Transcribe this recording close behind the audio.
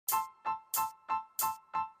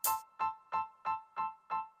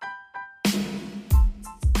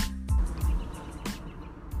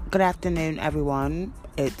Good afternoon, everyone.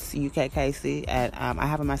 It's UK Casey, and I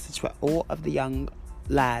have a message for all of the young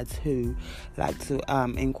lads who like to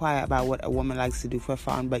inquire about what a woman likes to do for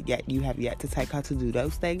fun, but yet you have yet to take her to do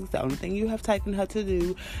those things. The only thing you have taken her to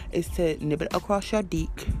do is to nibble across your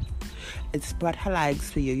dick and spread her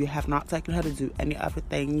legs for you. You have not taken her to do any other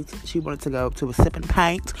things. She wanted to go to a sip and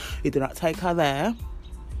paint. You did not take her there.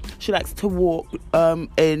 She likes to walk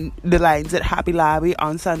in the lanes at Hobby Lobby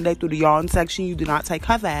on Sunday through the yarn section. You do not take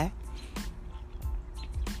her there.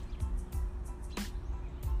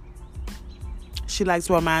 She likes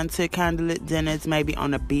romantic candlelit dinners, maybe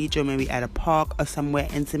on a beach or maybe at a park or somewhere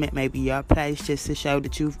intimate, maybe your place, just to show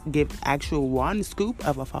that you give actual one scoop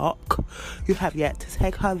of a fuck. You have yet to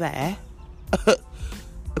take her there.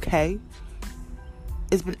 Okay?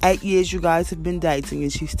 It's been 8 years you guys have been dating,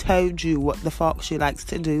 and she's told you what the fuck she likes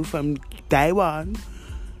to do from day one,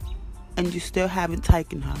 and you still haven't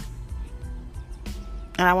taken her.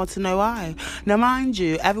 And I want to know why. Now, mind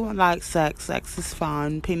you, everyone likes sex. Sex is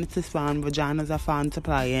fun. Penis is fun. Vaginas are fun to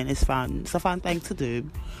play in. It's fun. It's a fun thing to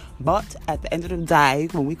do. But at the end of the day,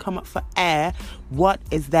 when we come up for air, what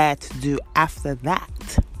is there to do after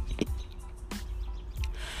that?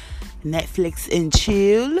 Netflix and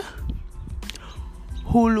chill.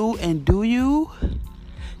 Hulu and do you.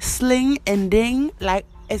 Sling and ding. Like,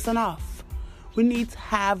 it's enough. We need to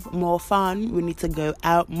have more fun. We need to go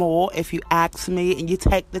out more, if you ask me, and you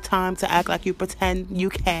take the time to act like you pretend you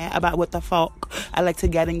care about what the fuck I like to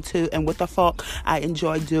get into and what the fuck I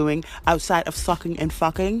enjoy doing outside of sucking and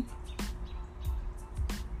fucking.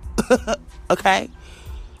 Okay?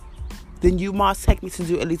 Then you must take me to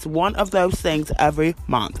do at least one of those things every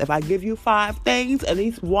month. If I give you 5 things, at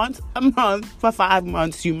least once a month for 5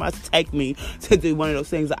 months, you must take me to do one of those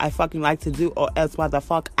things that I fucking like to do, or else why the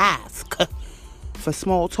fuck ask? For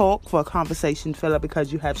small talk, for a conversation filler,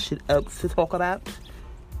 because you have shit else to talk about?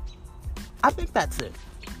 I think that's it.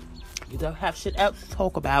 You don't have shit else to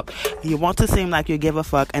talk about. You want to seem like you give a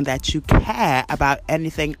fuck and that you care about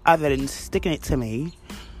anything other than sticking it to me.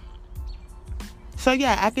 So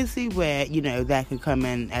yeah, I can see where, that can come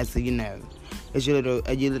in as as your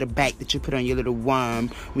little bait that you put on your little worm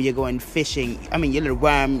when you're going fishing. I mean, your little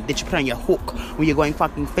worm that you put on your hook when you're going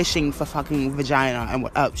fucking fishing for fucking vagina and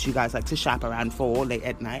what else you guys like to shop around for late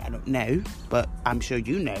at night. I don't know, but I'm sure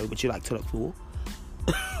you know what you like to look for.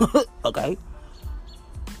 Okay.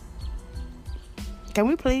 Can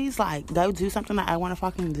we please, go do something that I want to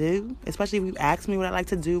fucking do? Especially if you ask me what I like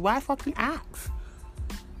to do. Why fucking ask?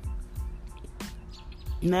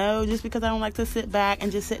 No, just because I don't like to sit back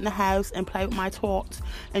and just sit in the house and play with my thoughts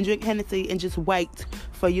and drink Hennessy and just wait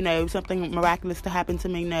for, something miraculous to happen to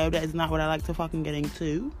me. No, that is not what I like to fucking get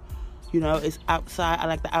into. It's outside. I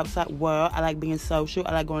like the outside world. I like being social.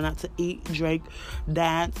 I like going out to eat, drink,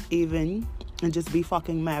 dance even, and just be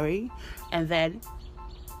fucking merry. And then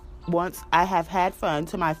once I have had fun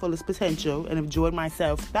to my fullest potential and enjoyed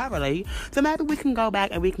myself thoroughly, so maybe we can go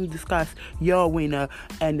back and we can discuss your wiener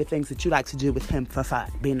and the things that you like to do with him for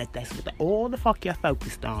fun, being that that's what all the fuck you're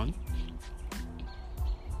focused on.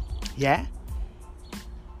 Yeah?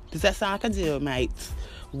 Does that sound like a deal, mates?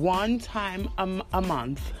 One time a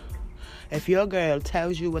month, if your girl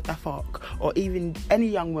tells you what the fuck, or even any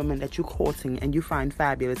young woman that you're courting and you find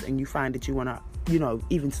fabulous and you find that you want to,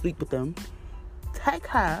 even sleep with them, take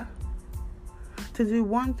her to do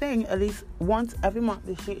one thing at least once every month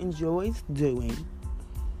that she enjoys doing.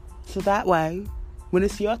 So that way, when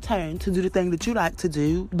it's your turn to do the thing that you like to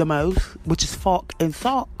do the most, which is fuck and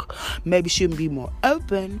suck, maybe she'll be more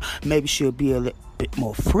open. Maybe she'll be a little bit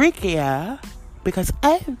more freakier. Because,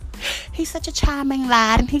 he's such a charming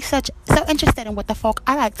lad and he's so interested in what the fuck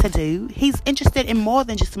I like to do. He's interested in more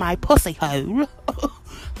than just my pussy hole.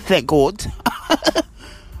 Thank God.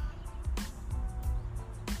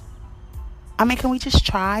 I mean, can we just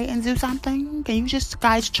try and do something? Can you just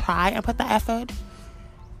guys try and put the effort?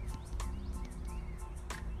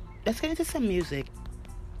 Let's get into some music.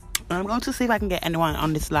 I'm going to see if I can get anyone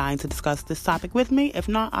on this line to discuss this topic with me. If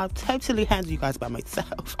not, I'll totally handle you guys by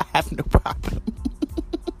myself. I have no problem.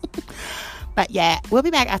 But yeah, we'll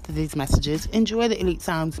be back after these messages. Enjoy the Elite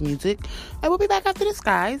Sounds music. And we'll be back after this,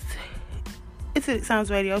 guys. It's Elite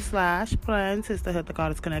Sounds Radio / Plan Sisterhood, the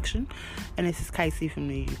Goddess Connection. And this is Casey from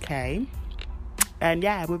the UK. And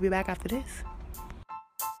yeah, we'll be back after this.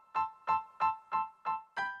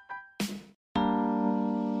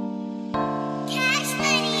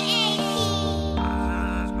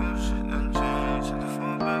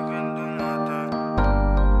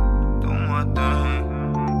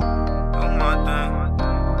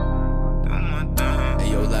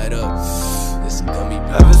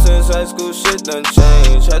 Ever since high school, shit done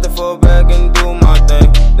changed. Had to fall back and do my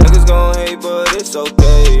thing. Niggas gon' hate, but it's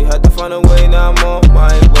okay. Had to find a way, now I'm on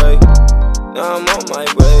my way. Now I'm on my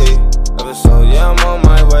way. Ever so, yeah, I'm on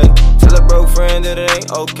my way. Tell a broke friend that it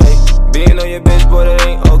ain't okay. Being on your bitch, boy, that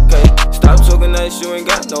ain't okay. Stop talking nice, you ain't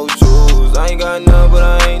got no jewels. I ain't got none, but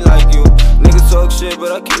I ain't like you. Niggas talk shit,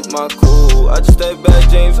 but I keep my cool. I just step back,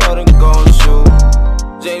 James Harden gon' shoot.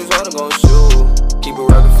 James Harden gon' shoot. Keep it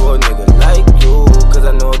rockin' for a nigga like you. Cause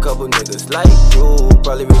I know a couple niggas like you.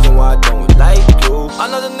 Probably reason why I don't like you.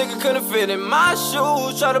 Another nigga couldn't fit in my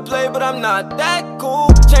shoes. Try to play, but I'm not that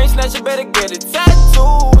cool. Chain snatcher, better get it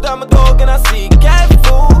tattooed. I'm a dog and I see cat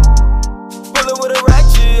food. Pull it with a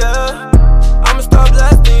ratchet, yeah. I'ma start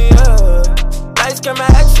blasting, yeah. Lights, camera,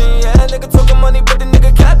 action, yeah. Nigga talking money, but the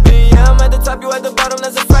nigga capping, yeah. I'm at the top, you at the bottom,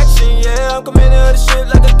 that's a fraction, yeah. I'm committed to the shit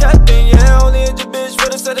like a captain, yeah. Only hit your bitch for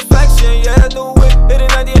the satisfaction, yeah. New whip, hitting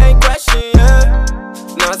 90, ain't crashing, yeah.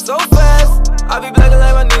 Not so fast, I be blacking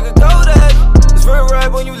like my nigga Kodak. It's real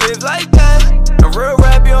rap when you live like that. And real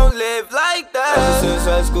rap, you don't live like that. Ever since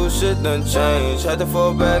high school, shit done changed. Had to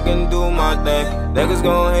fall back and do my thing. Niggas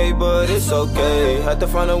gon' hate, but it's okay. Had to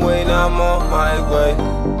find a way, now I'm on my way.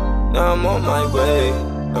 Now I'm on my way.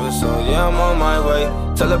 Ever so, yeah, I'm on my way.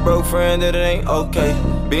 Tell a broke friend that it ain't okay.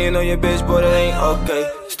 Being on your bitch, boy, that ain't okay.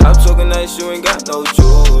 Stop talking nice, you ain't got no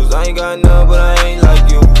jewels. I ain't got none, but I ain't like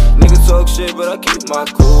you. Niggas talk shit, but I keep my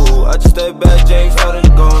cool. I just step back, James Harden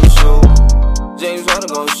gon' shoot. James Harden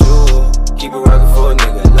gon' shoot. Keep it rockin' for a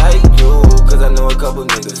nigga like you. Cause I know a couple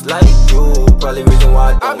niggas like you. Probably reason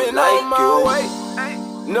why I don't like you. I've been on my way.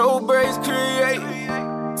 No breaks create.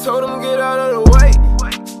 Told them get out of the way.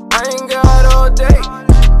 I ain't got all day,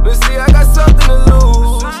 but see I got something to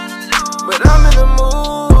lose. But I'm in the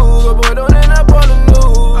mood, but boy don't end up on the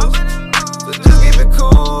news. So just keep it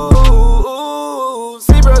cool.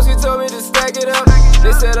 See broski told me to stack it up.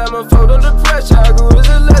 They said I'ma fold under pressure. I grew as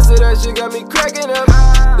a lesson, that shit got me cracking up.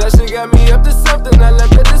 That shit got me up to something. I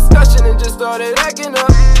left the discussion and just started acting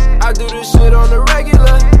up. I do this shit on the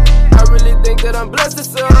regular. I really think that I'm blessed to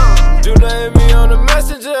some. Do not hit me on the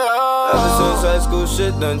messenger. Ever since high school,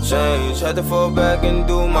 shit done changed. Had to fall back and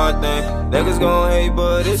do my thing. Niggas gon' hate,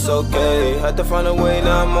 but it's okay. Had to find a way,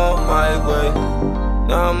 now I'm on my way.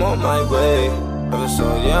 Now I'm on my way. Ever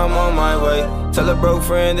so, yeah, I'm on my way. Tell a broke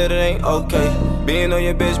friend that it ain't okay. Being on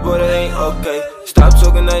your bitch, boy, that ain't okay. Stop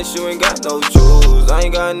talking nice, you ain't got no jewels. I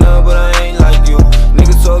ain't got none, but I ain't like you.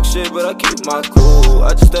 Niggas talk shit, but I keep my cool.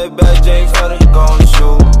 I just step back, James Harden gon'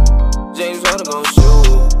 shoot. James Harden gon'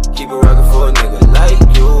 shoot. Keep it rockin' for a nigga like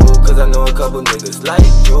you. Cause I know a couple niggas like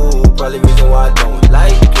you. Probably reason why I don't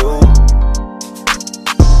like you.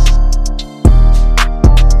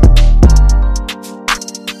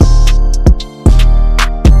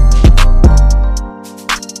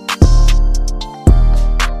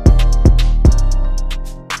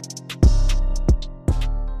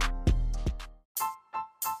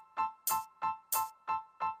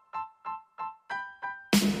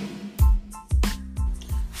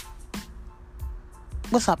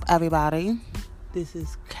 What's up, everybody? This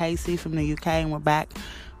is Casey from the UK, and we're back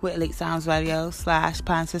with Elite Sounds Radio /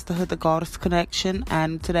 Pan Sisterhood, the Goddess Connection.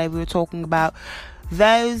 And today we were talking about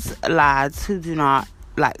those lads who do not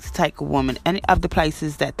like to take a woman any of the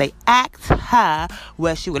places that they ask her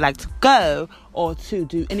where she would like to go, or to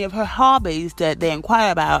do any of her hobbies that they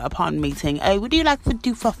inquire about upon meeting. Oh, what do you like to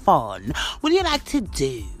do for fun? What do you like to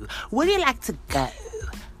do? Where do you like to go?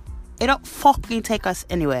 It don't fucking take us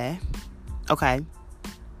anywhere, okay?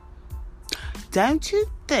 Don't you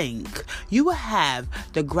think you will have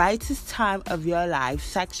the greatest time of your life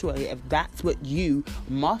sexually if that's what you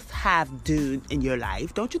must have done in your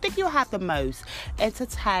life? Don't you think you'll have the most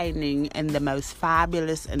entertaining and the most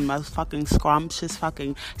fabulous and most fucking scrumptious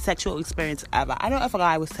fucking sexual experience ever? I know if a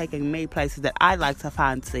guy was taking me places that I'd like to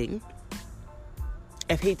fancy,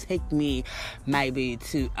 if he'd take me maybe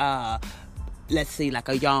to let's see, like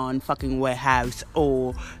a yarn fucking warehouse,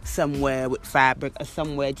 or somewhere with fabric,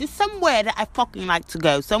 or just somewhere that I fucking like to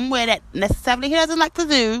go, somewhere that necessarily he doesn't like to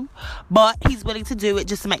do, but he's willing to do it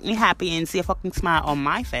just to make me happy and see a fucking smile on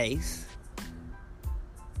my face.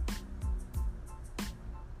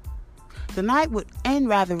 The night would end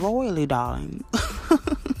rather royally, darling.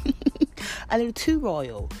 A little too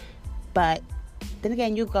royal. But then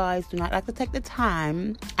again, you guys do not like to take the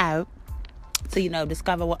time out to,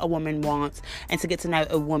 discover what a woman wants and to get to know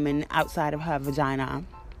a woman outside of her vagina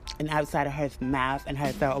and outside of her mouth and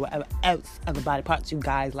her throat, or whatever else of the body parts you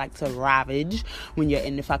guys like to ravage when you're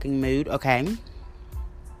in the fucking mood, okay?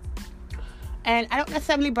 And I don't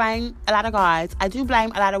necessarily blame a lot of guys. I do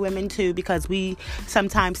blame a lot of women too, because we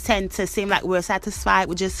sometimes tend to seem like we're satisfied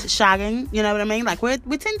with just shagging. You know what I mean? Like we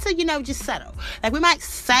tend to, just settle. Like we might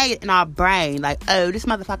say it in our brain, like, oh, this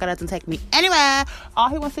motherfucker doesn't take me anywhere. All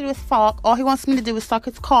he wants to do is fuck. All he wants me to do is suck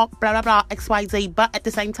his cock, blah, blah, blah, XYZ. But at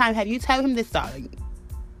the same time, have you told him this, darling?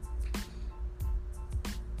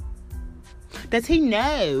 Does he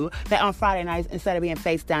know that on Friday nights, instead of being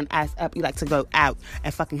face down, ass up, you like to go out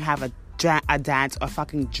and fucking have a dance or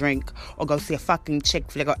fucking drink or go see a fucking chick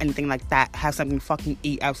flick or anything like that, have something to fucking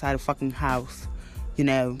eat outside of fucking house,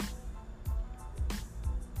 You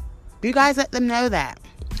guys let them know that,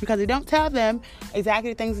 because you don't tell them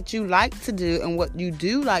exactly the things that you like to do and what you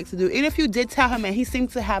do like to do. Even if you did tell him and he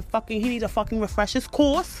seems to have he needs a fucking refresher's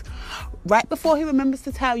course right before he remembers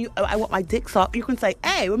to tell you, oh, I want my dick sucked, you can say,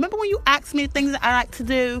 hey, remember when you asked me the things that I like to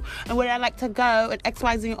do and where I like to go and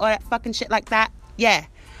XYZ and all that fucking shit like that? Yeah,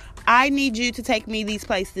 I need you to take me these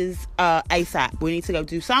places ASAP. We need to go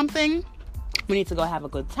do something. We need to go have a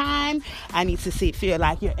good time. I need to feel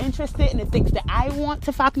like you're interested in the things that I want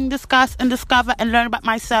to fucking discuss and discover and learn about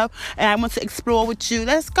myself, and I want to explore with you.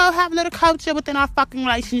 Let's go have a little culture within our fucking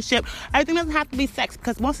relationship. Everything doesn't have to be sex,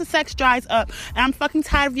 because once the sex dries up and I'm fucking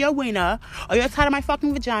tired of your wiener or you're tired of my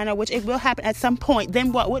fucking vagina, which it will happen at some point,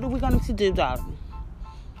 then what? What are we going to do, darling?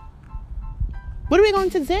 What are we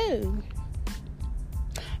going to do?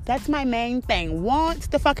 That's my main thing. Once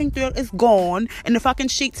the fucking thrill is gone and the fucking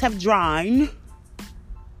sheets have dried.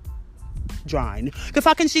 The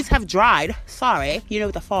fucking sheets have dried. Sorry. You know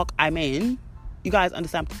what the fuck I mean. You guys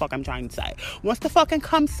understand what the fuck I'm trying to say. Once the fucking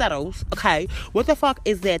cum settles, okay, what the fuck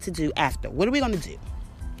is there to do after? What are we going to do?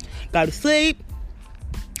 Go to sleep?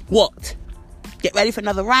 What? Get ready for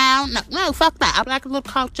another round? No, fuck that. I like a little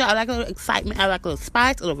culture. I like a little excitement. I like a little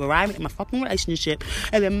spice, a little variety in my fucking relationship.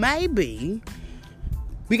 And then maybe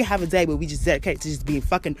we can have a day where we just dedicate to just being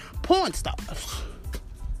fucking porn stars.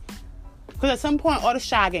 Because at some point, all the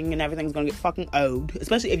shagging and everything's going to get fucking old.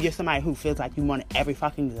 Especially if you're somebody who feels like you want it every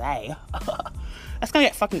fucking day. That's going to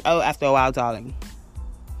get fucking old after a while, darling.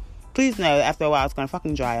 Please know that after a while, it's going to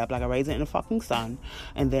fucking dry up like a raisin in the fucking sun.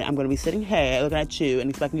 And then I'm going to be sitting here looking at you and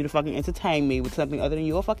expecting you to fucking entertain me with something other than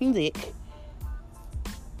your fucking dick.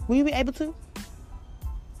 Will you be able to?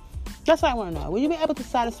 That's what I want to know. Will you be able to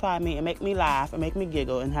satisfy me and make me laugh and make me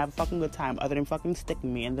giggle and have a fucking good time other than fucking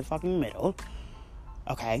sticking me in the fucking middle?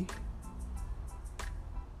 Okay.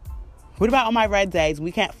 What about on my red days?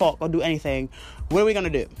 We can't fuck or do anything. What are we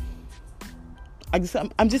going to do?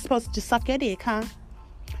 I'm just supposed to just suck your dick, huh?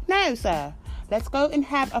 No, sir. Let's go and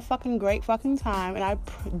have a fucking great fucking time. And I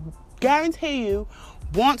guarantee you,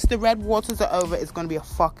 once the red waters are over, it's going to be a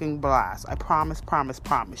fucking blast. I promise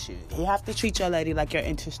you. You have to treat your lady like you're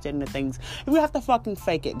interested in the things. We have to fucking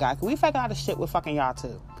fake it, guys. Can we fake a lot of shit with fucking y'all,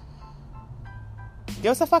 too?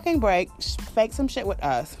 Give us a fucking break. Fake some shit with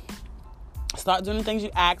us. Start doing the things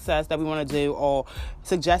you ask us that we want to do, or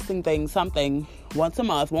suggesting things, something, once a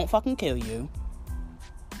month. Won't fucking kill you.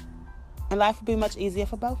 And life will be much easier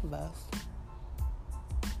for both of us.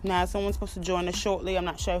 Now, someone's supposed to join us shortly. I'm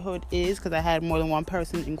not sure who it is, because I had more than one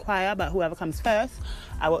person inquire, but whoever comes first,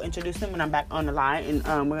 I will introduce them when I'm back on the line, and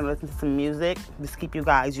we're going to listen to some music. Just keep you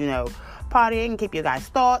guys, partying, and keep you guys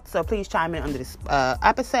thoughts. So please chime in under this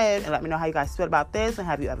episode and let me know how you guys feel about this, and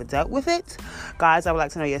have you ever dealt with it? Guys, I would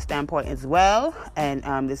like to know your standpoint as well. And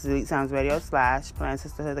this is Elite Sounds Radio / Plan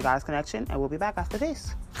Sisterhood, The Goddess Connection, and we'll be back after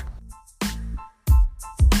this.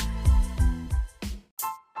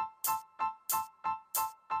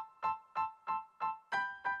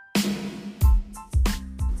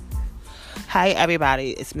 Hi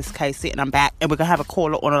everybody, it's Miss Casey, and I'm back, and we're gonna have a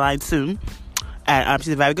caller on the line soon. And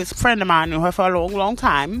she's a very good friend of mine. I know her for a long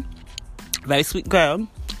time. Very sweet girl,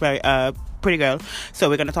 very pretty girl. So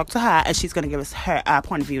we're gonna talk to her, and she's gonna give us her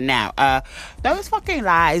point of view now. Those fucking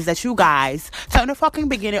lies that you guys tell in the fucking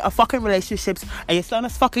beginning of fucking relationships, and you're selling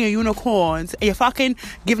us fucking unicorns, and you're fucking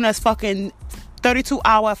giving us fucking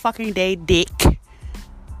 32-hour fucking day dick, and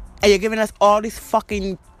you're giving us all these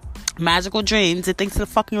fucking magical dreams and things to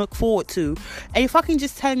fucking look forward to, and you're fucking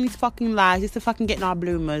just telling these fucking lies just to fucking get in our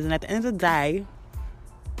bloomers. And at the end of the day,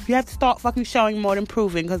 you have to start fucking showing more than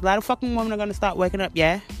proving, because a lot of fucking women are gonna start waking up,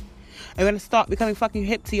 yeah? We're gonna start becoming fucking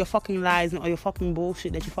hip to your fucking lies and all your fucking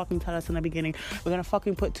bullshit that you fucking tell us in the beginning. We're gonna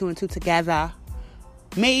fucking put 2 and 2 together.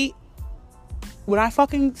 Me, when I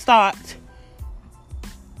fucking start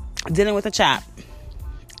dealing with a chap,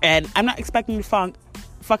 and I'm not expecting you to fuck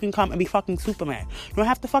fucking come and be fucking Superman. You don't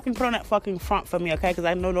have to fucking put on that fucking front for me, okay? Because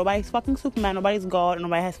I know nobody's fucking Superman, nobody's God, and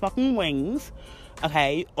nobody has fucking wings,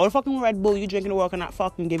 okay? Or the fucking Red Bull you drink in the world cannot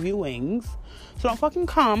fucking give you wings. So don't fucking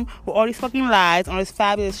come with all these fucking lies on this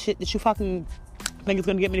fabulous shit that you fucking think is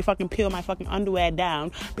gonna get me to fucking peel my fucking underwear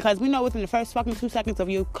down, because we know within the first fucking 2 seconds of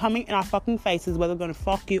you coming in our fucking faces whether we're gonna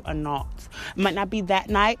fuck you or not. It might not be that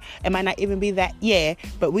night, it might not even be that year,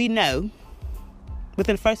 but we know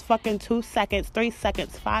within the first fucking 2 seconds, 3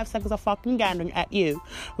 seconds, 5 seconds of fucking gandering at you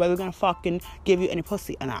whether we're gonna fucking give you any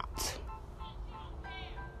pussy or not.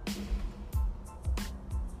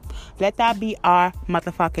 Let that be our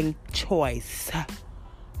motherfucking choice.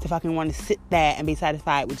 To fucking want to sit there and be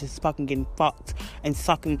satisfied with just fucking getting fucked and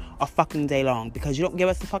sucking a fucking day long. Because you don't give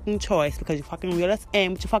us the fucking choice. Because you fucking reel us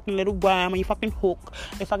in with your fucking little worm and your fucking hook.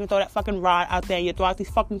 You fucking throw that fucking rod out there and you throw out these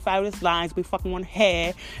fucking fabulous lines. We fucking want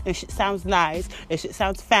hair. And shit sounds nice. And shit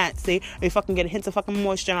sounds fancy. And we fucking get a hint of fucking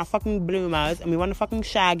moisture in our fucking bloomers. And we want to fucking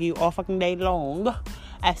shag you all fucking day long.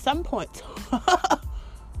 At some point...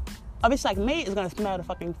 a bitch like me is gonna smell the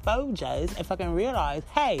fucking Folgers and fucking realize,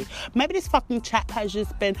 hey, maybe this fucking chap has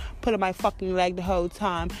just been pulling my fucking leg the whole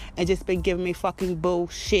time and just been giving me fucking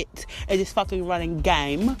bullshit and just fucking running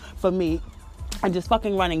game for me. And just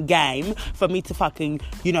fucking running game for me to fucking,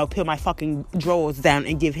 peel my fucking drawers down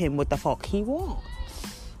and give him what the fuck he wants.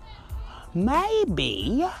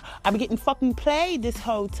 Maybe I've been getting fucking played this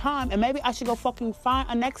whole time, and maybe I should go fucking find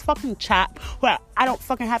a next fucking chap where I don't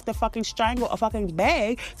fucking have to fucking strangle or fucking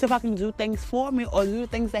beg to fucking do things for me or do the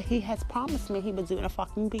things that he has promised me he would do in the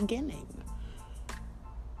fucking beginning.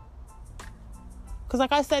 Because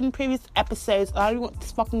like I said in previous episodes, you want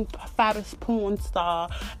this fucking fabulous porn star,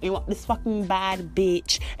 and you want this fucking bad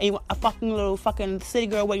bitch, and you want a fucking little fucking city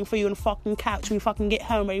girl waiting for you on the fucking couch when you fucking get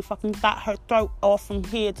home, ready to fucking cut her throat off from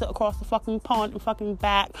here to across the fucking pond and fucking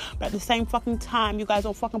back. But at the same fucking time, you guys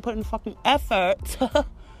don't fucking put in the fucking effort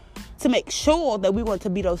to make sure that we want to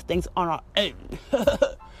be those things on our own.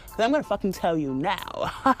 Because I'm going to fucking tell you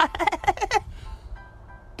now.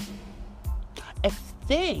 If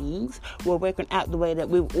things were working out the way that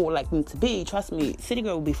we would all like them to be, trust me, City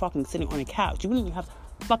Girl will be fucking sitting on the couch. You wouldn't even have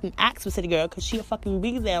to fucking ask for City Girl, because she'll fucking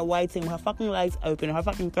be there waiting with her fucking legs open, her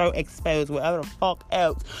fucking throat exposed, whatever the fuck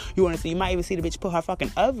else you want to see. You might even see the bitch put her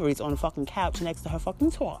fucking ovaries on the fucking couch next to her fucking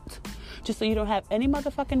twat, just so you don't have any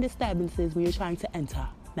motherfucking disturbances when you're trying to enter.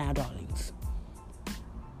 Now, darlings,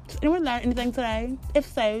 does anyone learn anything today? If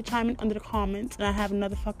so, chime in under the comments, and I have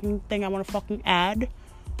another fucking thing I want to fucking add.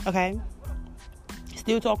 Okay?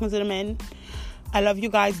 Still talking to the men. I love you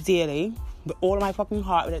guys dearly with all of my fucking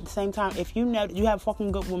heart, but at the same time, if you know that you have a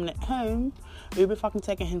fucking good woman at home, you'll be fucking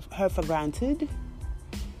taking her for granted.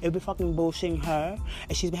 You'll be fucking bullshitting her,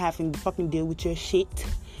 and she's been having to fucking deal with your shit,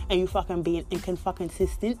 and you fucking being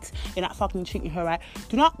inconsistent. You're not fucking treating her right.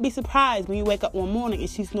 Do not be surprised when you wake up one morning and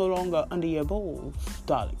she's no longer under your balls,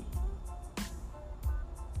 darling.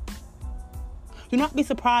 Do not be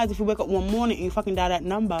surprised if you wake up one morning and you fucking dial that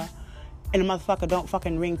number and the motherfucker don't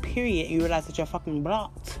fucking ring, period, and you realize that you're fucking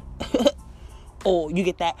blocked. Or you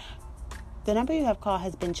get that, the number you have called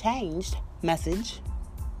has been changed message.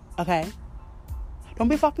 Okay? Don't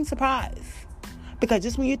be fucking surprised. Because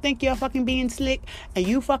just when you think you're fucking being slick and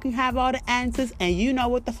you fucking have all the answers and you know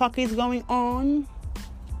what the fuck is going on,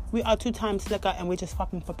 we are 2 times slicker, and we're just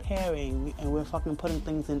fucking preparing, and we're fucking putting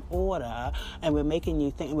things in order, and we're making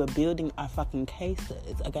you think, and we're building our fucking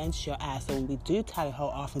cases against your ass. So when we do tie her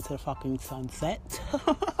off into the fucking sunset,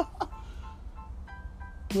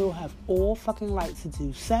 we will have all fucking right to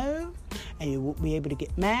do so, and you won't be able to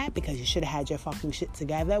get mad because you should have had your fucking shit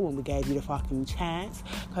together when we gave you the fucking chance.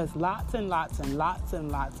 Because lots and lots and lots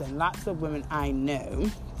and lots and lots of women I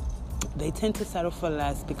know, they tend to settle for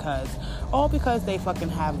less because they fucking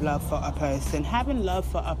have love for a person. Having love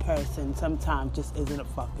for a person sometimes just isn't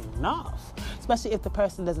fucking enough. Especially if the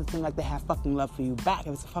person doesn't seem like they have fucking love for you back.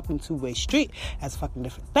 If it's a fucking 2-way street, that's a fucking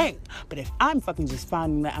different thing. But if I'm fucking just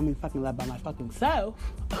finding that I'm in fucking love by my fucking self,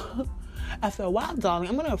 after a while, darling,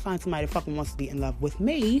 I'm gonna find somebody that fucking wants to be in love with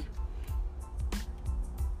me.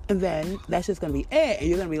 And then that's just gonna be it. And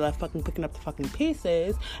you're gonna be left fucking picking up the fucking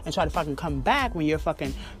pieces and try to fucking come back when you're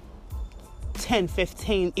fucking 10,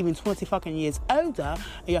 15, even 20 fucking years older,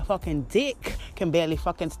 and your fucking dick can barely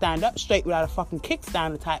fucking stand up straight without a fucking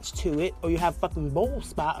kickstand attached to it, or you have fucking ball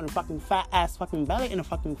spot on a fucking fat ass fucking belly in the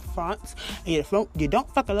fucking front, and you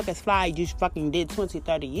don't fucking look as fly as you fucking did 20,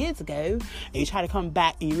 30 years ago, and you try to come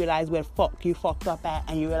back and you realize where the fuck you fucked up at,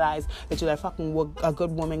 and you realize that you let fucking a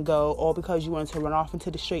good woman go, all because you wanted to run off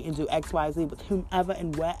into the street and do XYZ with whomever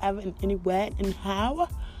and wherever and anywhere and how.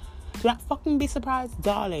 Do not fucking be surprised,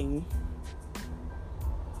 darling,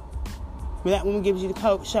 When that woman gives you the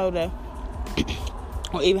cold shoulder,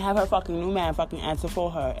 or even have her fucking new man fucking answer for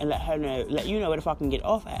her and let you know where to fucking get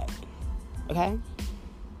off at. Okay?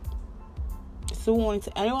 So warning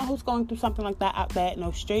to anyone who's going through something like that out there in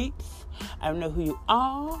those streets. I don't know who you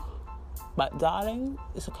are, but darling,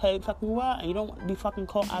 it's a cold fucking world, and you don't want to be fucking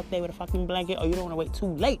caught out there with a fucking blanket, or you don't want to wait too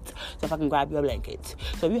late to fucking grab your blanket.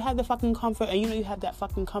 So if you have the fucking comfort, and you know you have that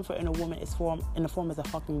fucking comfort in a woman, it's in the form of a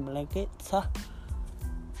fucking blanket.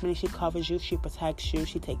 Meaning she covers you, she protects you,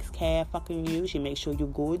 she takes care of fucking you, she makes sure you're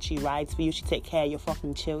good, she rides for you, she takes care of your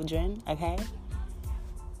fucking children, okay?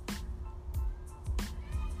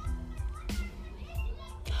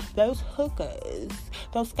 Those hookers,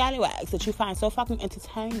 those scallywags that you find so fucking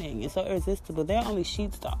entertaining and so irresistible, they're only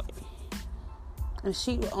sheet starting. And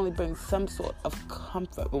sheet will only bring some sort of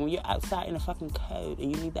comfort. But when you're outside in a fucking cold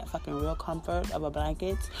and you need that fucking real comfort of a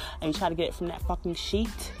blanket and you try to get it from that fucking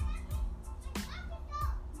sheet,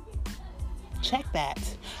 check that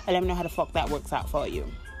and let me know how the fuck that works out for you.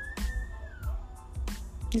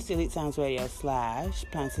 This is Elite Sounds Radio / Planned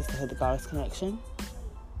Sisterhood, the Goddess Connection.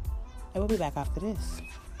 And we'll be back after this.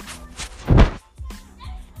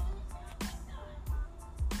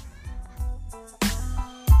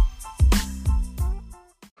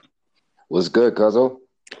 What's good, Cuzzo?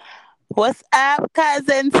 What's up,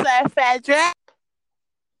 cousin Sir Frederick?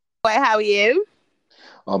 Boy, how are you?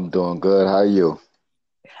 I'm doing good. How are you?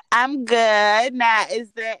 I'm good. Now,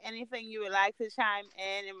 is there anything you would like to chime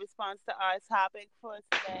in response to our topic for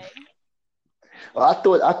today? I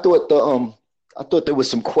thought there was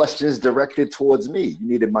some questions directed towards me. You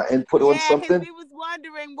needed my input on something? Yeah, because we was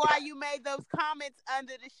wondering why you made those comments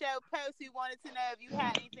under the show post. We wanted to know if you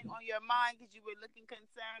had anything on your mind because you were looking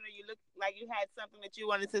concerned or you looked like you had something that you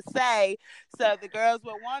wanted to say. So the girls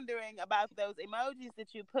were wondering about those emojis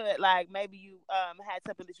that you put. Like maybe you had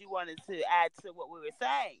something that you wanted to add to what we were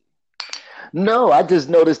saying. No, I just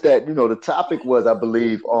noticed that, the topic was, I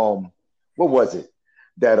believe, what was it?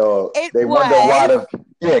 That they wonder why go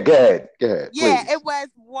ahead. Yeah, please. it was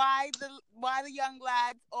why the young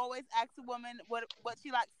lads always ask a woman what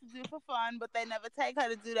she likes to do for fun, but they never take her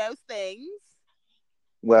to do those things.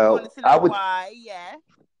 Well, wanted to know why, yeah.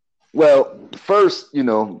 Well, first, a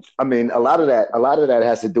lot of that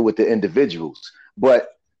has to do with the individuals.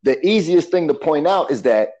 But the easiest thing to point out is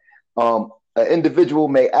that an individual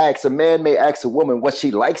a man may ask a woman what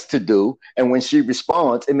she likes to do, and when she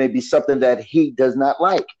responds, it may be something that he does not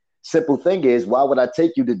like. Simple thing is, why would I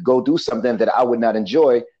take you to go do something that I would not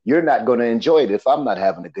enjoy? You're not going to enjoy it if I'm not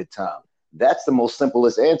having a good time. That's the most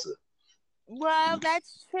simplest answer. Well,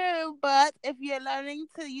 that's true, but if you're learning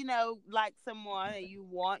to, like someone and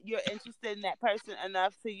you're interested in that person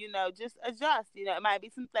enough to, just adjust. It might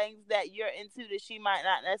be some things that you're into that she might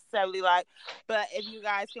not necessarily like, but if you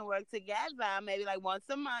guys can work together, maybe like once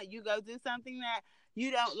a month, you go do something that you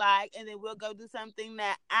don't like, and then we'll go do something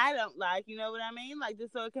that I don't like. You know what I mean? Like,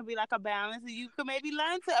 just so it can be like a balance, and you can maybe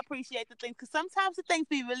learn to appreciate the things, because sometimes the things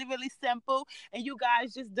be really, really simple, and you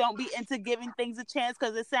guys just don't be into giving things a chance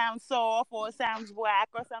because it sounds soft or it sounds whack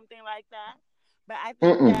or something like that. But I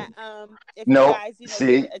think that if you guys, give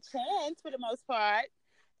it a chance, for the most part,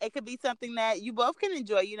 it could be something that you both can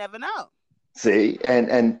enjoy. You never know. See,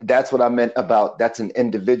 and that's what I meant about that's an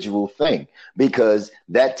individual thing, because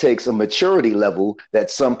that takes a maturity level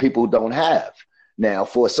that some people don't have. Now,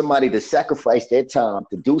 for somebody to sacrifice their time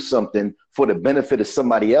to do something for the benefit of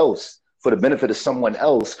somebody else, for the benefit of someone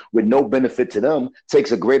else with no benefit to them,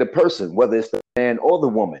 takes a greater person, whether it's the man or the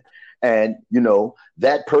woman. And,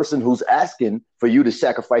 that person who's asking for you to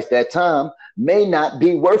sacrifice that time may not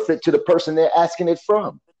be worth it to the person they're asking it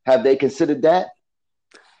from. Have they considered that?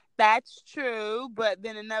 That's true, but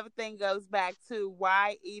then another thing goes back to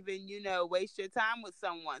why even, waste your time with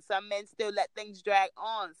someone. Some men still let things drag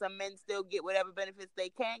on. Some men still get whatever benefits they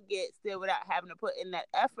can't get still without having to put in that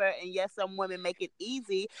effort. And yes, some women make it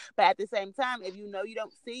easy, but at the same time, if you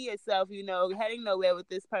don't see yourself, heading nowhere with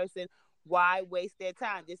this person, why waste their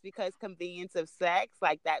time? Just because convenience of sex,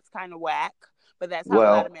 like that's kind of whack, but that's how a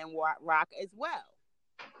lot of men rock as well.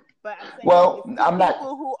 But I'm saying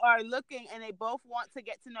people who are looking and they both want to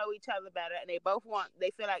get to know each other better, and they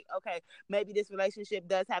feel like, okay, maybe this relationship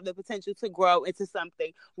does have the potential to grow into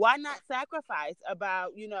something. Why not sacrifice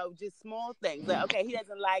about, just small things? Like, okay, he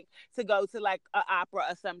doesn't like to go to like an opera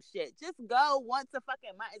or some shit. Just go once a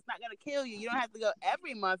fucking month. It's not going to kill you. You don't have to go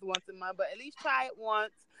every month, once a month, but at least try it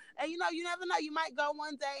once. And, you never know. You might go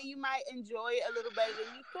one day and you might enjoy it a little better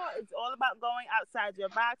than you thought. It's all about going outside your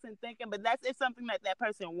box and thinking. But that's if something that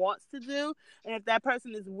person wants to do. And if that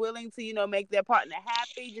person is willing to, make their partner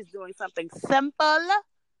happy, just doing something simple.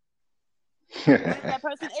 What if that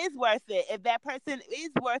person is worth it? If that person is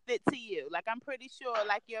worth it to you, like I'm pretty sure,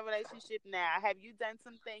 like your relationship now, have you done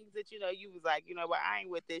some things that you was like, you know what, I ain't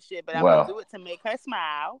with this shit, but I'm gonna Well, do it to make her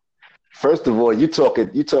smile. first of all, you talking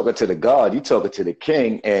to the God, you talking to the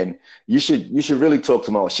King, and you should really talk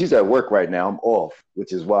to my. She's at work right now. I'm off,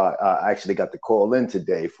 which is why I actually got the call in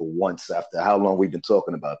today for once after how long we've been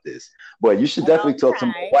talking about this. But you should A definitely long talk to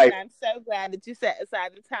my time, and wife. I'm so glad that you set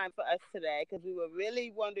aside the time for us today because we were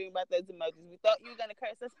really wondering about those emojis. We thought you were gonna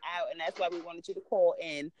curse us out, and that's why we wanted you to call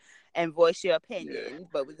in and voice your opinion.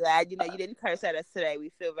 But we're glad you didn't curse at us today. We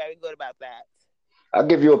feel very good about that. I'll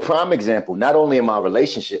give you a prime example. Not only in my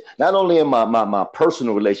relationship, not only in my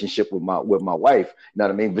personal relationship with my wife, you know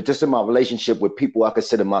what I mean, but just in my relationship with people I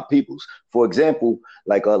consider my peoples. For example,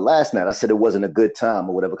 like last night, I said it wasn't a good time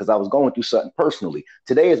or whatever because I was going through something personally.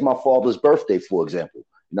 Today is my father's birthday, for example.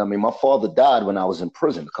 You know what I mean? My father died when I was in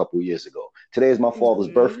prison a couple of years ago. Today is my father's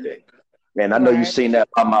Mm-hmm. birthday. And I know you've Right. seen that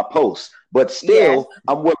on my post, but Yes. still,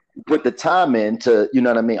 I'm willing to put the time in to, you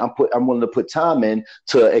know what I mean? I'm willing to put time in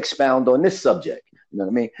to expound on this subject. You know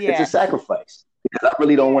what I mean? It's a Yes. sacrifice because I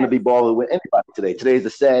really don't want to Yes. be bothered with anybody today. Today is a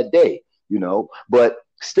sad day, but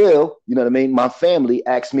still, you know what I mean? My family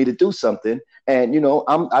asked me to do something, and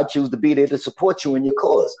I choose to be there to support you in your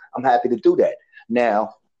cause. I'm happy to do that.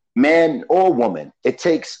 Now, man or woman, it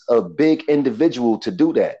takes a big individual to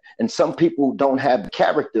do that. And some people don't have the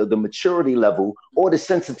character, the maturity level, or the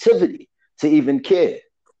sensitivity to even care.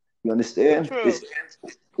 You understand? True.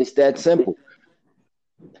 It's that simple.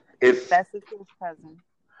 If That's the truth, cousin.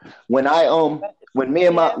 when I But when me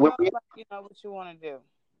and my yeah, when go me, like you know what you want to do.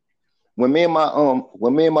 when me and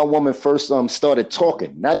my woman first started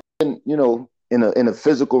talking, not in a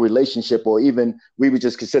physical relationship, or even we were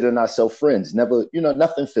just considering ourselves friends, never,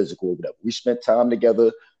 nothing physical or whatever. We spent time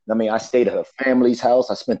together. I mean, I stayed at her family's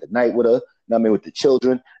house. I spent the night with her. I mean, with the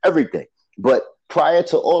children, everything. But prior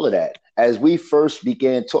to all of that, as we first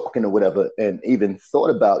began talking or whatever, and even thought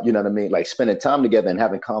about, you know what I mean, like spending time together and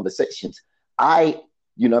having conversations, I,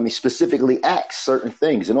 I mean, specifically ask certain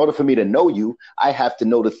things. In order for me to know you, I have to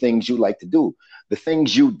know the things you like to do. The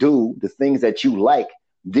things you do, the things that you like,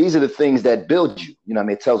 these are the things that build you. You know what I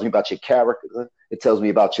mean? It tells me about your character. It tells me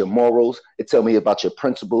about your morals. It tells me about your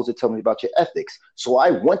principles. It tells me about your ethics. So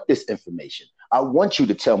I want this information. I want you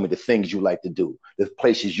to tell me the things you like to do, the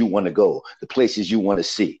places you want to go, the places you want to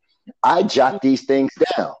see. I jot these things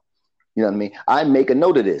down. You know what I mean? I make a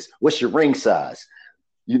note of this. What's your ring size?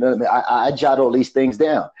 You know what I mean? I jot all these things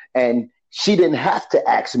down. And she didn't have to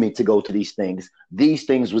ask me to go to these things. These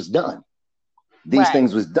things was done. These Right.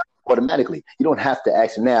 things was done automatically. You don't have to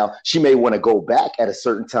ask her now. She may want to go back at a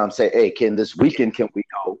certain time, say, hey, this weekend, can we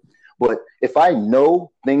go? But if I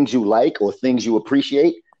know things you like or things you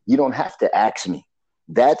appreciate, you don't have to ask me.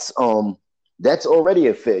 That's already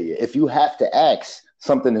a failure. If you have to ask,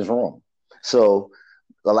 something is wrong. So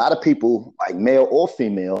a lot of people, like male or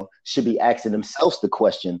female, should be asking themselves the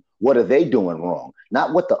question, what are they doing wrong?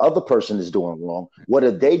 Not what the other person is doing wrong. What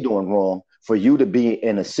are they doing wrong for you to be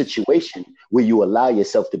in a situation where you allow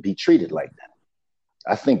yourself to be treated like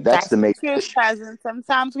that? I think that's That's the the major truth, issue. cousin.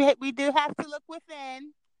 Sometimes we do have to look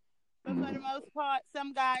within, but for the most part,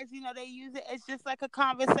 some guys, they use it as just like a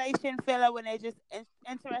conversation filler when they're just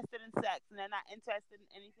interested in sex and they're not interested in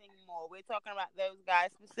anything more. We're talking about those guys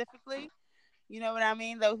specifically. You know what I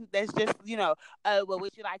mean? Those that's just oh well,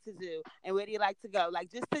 what you like to do and where do you like to go? Like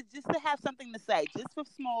just to have something to say, just for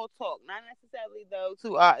small talk, not necessarily those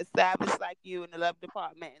who are established like you in the love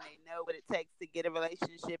department and they know what it takes to get a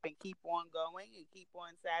relationship and keep on going and keep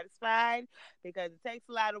on satisfied because it takes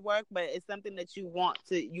a lot of work, but it's something that you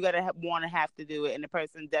gotta want to have to do it, and the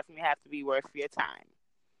person definitely have to be worth your time.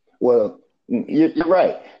 Well, you're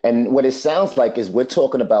right. And what it sounds like is we're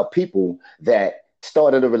talking about people that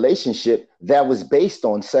started a relationship that was based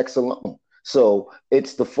on sex alone. So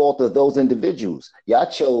it's the fault of those individuals. Y'all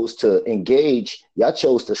chose to engage, y'all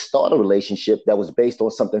chose to start a relationship that was based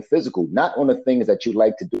on something physical, not on the things that you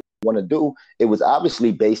like to do, want to do. It was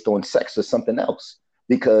obviously based on sex or something else.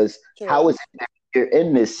 Because how True. is it that you're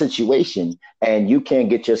in this situation and you can't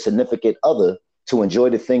get your significant other to enjoy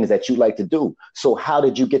the things that you like to do? So how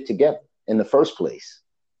did you get together in the first place?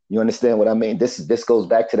 You understand what I mean? This goes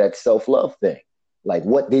back to that self-love thing. Like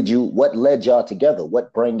what led y'all together?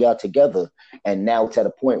 What bring y'all together? And now it's at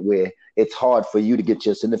a point where it's hard for you to get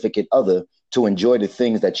your significant other to enjoy the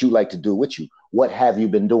things that you like to do with you. What have you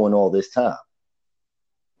been doing all this time?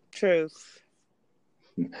 Truth.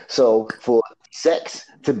 So for sex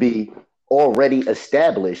to be already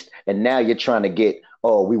established, and now you're trying to get, I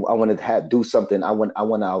want to do something. I want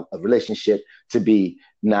a relationship to be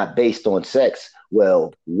not based on sex.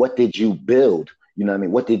 Well, what did you build? You know what I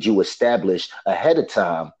mean? What did you establish ahead of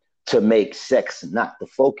time to make sex not the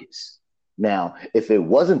focus? Now, if it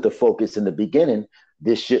wasn't the focus in the beginning,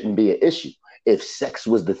 this shouldn't be an issue. If sex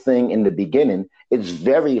was the thing in the beginning, it's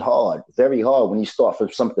very hard when you start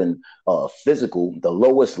from something physical, the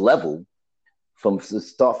lowest level, from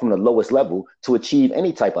the lowest level to achieve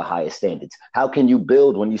any type of higher standards. How can you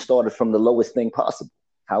build when you started from the lowest thing possible?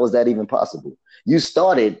 How is that even possible? You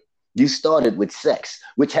started you started with sex,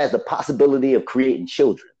 which has the possibility of creating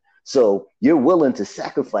children. So you're willing to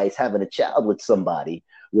sacrifice having a child with somebody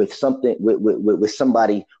with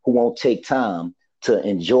somebody who won't take time to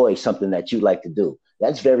enjoy something that you like to do.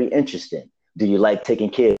 That's very interesting. Do you like taking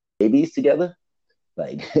care of babies together?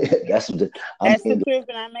 Like that's what I That's the mean. truth,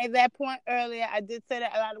 and I made that point earlier. I did say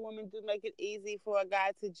that a lot of women do make it easy for a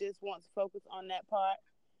guy to just want to focus on that part,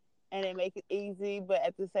 and they make it easy. But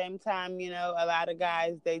at the same time, a lot of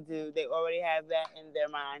guys they already have that in their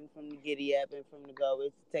mind from the giddy up and from the go.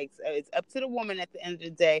 It's up to the woman at the end of the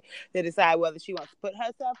day to decide whether she wants to put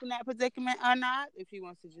herself in that predicament or not. If she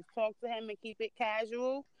wants to just talk to him and keep it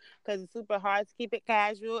casual, because it's super hard to keep it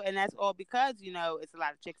casual, and that's all because it's a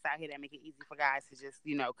lot of chicks out here that make it easy for guys to just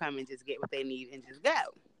come and just get what they need and just go.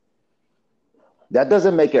 That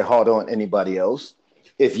doesn't make it harder on anybody else.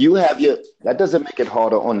 If you have your, that doesn't make it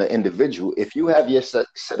harder on the individual. If you have your set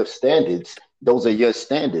of standards, those are your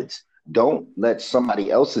standards. Don't let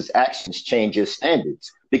somebody else's actions change your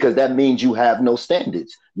standards because that means you have no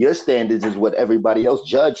standards. Your standards is what everybody else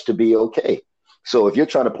judged to be okay. So if you're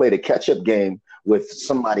trying to play the catch up game with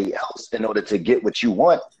somebody else in order to get what you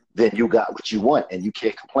want, then you got what you want and you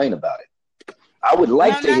can't complain about it. I would No,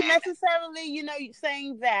 like to not hear. necessarily,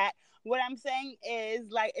 saying that. What I'm saying is,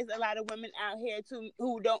 like, it's a lot of women out here too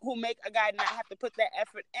who make a guy not have to put that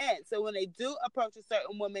effort in. So when they do approach a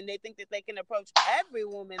certain woman, they think that they can approach every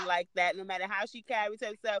woman like that, no matter how she carries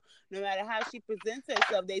herself, no matter how she presents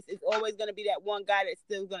herself. It's always going to be that one guy that's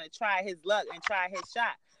still going to try his luck and try his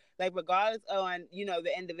shot. Like regardless on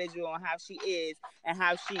the individual and how she is and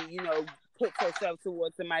how she puts herself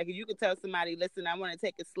towards somebody. Because you can tell somebody, listen, I want to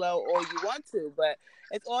take it slow, or you want to, but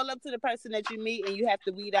it's all up to the person that you meet, and you have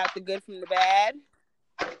to weed out the good from the bad.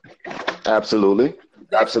 Absolutely.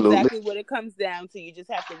 That's Absolutely. exactly what it comes down to. You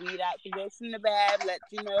just have to weed out the good from the bad. Let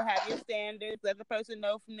have your standards. Let the person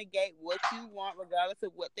know from the gate what you want, regardless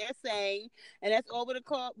of what they're saying. And that's all what it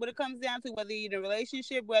comes down to. Whether you're in a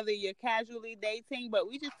relationship, whether you're casually dating, but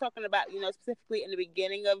we just talking about specifically in the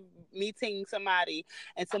beginning of meeting somebody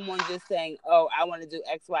and someone just saying, "Oh, I want to do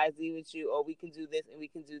X, Y, Z with you," or "We can do this and we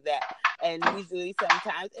can do that." And usually,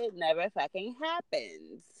 sometimes it never fucking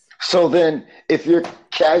happens. So then, if you're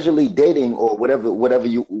casually dating or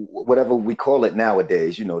whatever we call it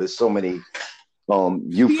nowadays, there's so many Yeah, so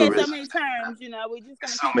euphemisms, many terms, we're just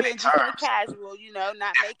gonna so keep many it just say terms. casual,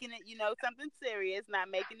 not making it, something serious, not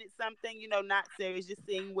making it something, not serious, just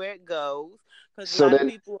seeing where it goes. Because a So lot of then,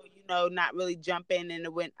 people, not really jumping in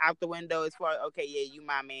the out the window as far as, okay, yeah, you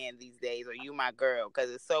my man these days, or you my girl, because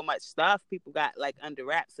there's so much stuff people got like under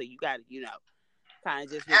wraps, so you got to, kind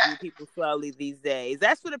of just review people slowly these days.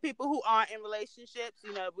 That's for the people who aren't in relationships.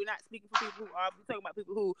 We're not speaking for people who are. We're talking about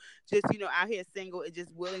people who just, out here single and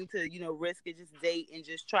just willing to, risk it, just date and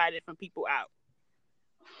just try different people out.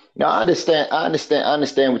 now I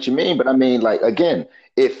understand what you mean, but I mean, like again,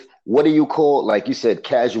 if what do you call, like you said,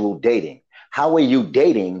 casual dating? How are you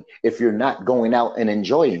dating if you're not going out and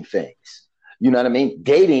enjoying things? You know what I mean?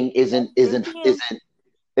 Dating That's isn't true isn't too.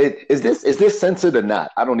 isn't. Is this censored or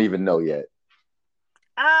not? I don't even know yet.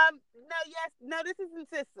 No, yes, no, this isn't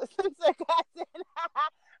sister cousin.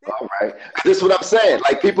 This All is right. This is what I'm saying.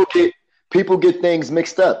 Like people get things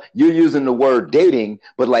mixed up. You're using the word dating,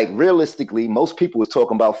 but like realistically, most people is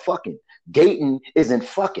talking about fucking. Dating isn't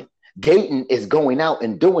fucking. Dating is going out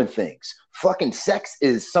and doing things. Fucking sex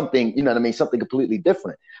is something, you know what I mean? Something completely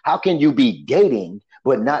different. How can you be dating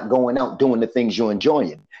but not going out doing the things you're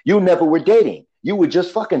enjoying? You never were dating. You were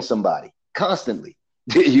just fucking somebody constantly.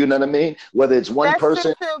 You know what I mean? Whether it's one That's true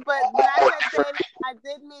person too, but when I or said different dating, people. I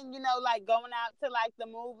did mean, like going out to like the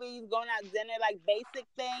movies, going out to dinner, like basic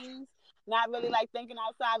things, not really like thinking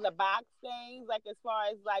outside the box things, like as far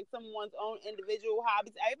as like someone's own individual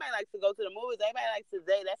hobbies. Everybody likes to go to the movies, everybody likes to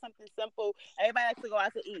date. That's something simple. Everybody likes to go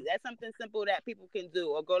out to eat. That's something simple that people can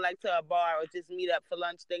do, or go like to a bar or just meet up for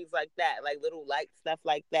lunch, things like that, like little light stuff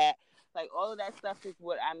like that. Like all of that stuff is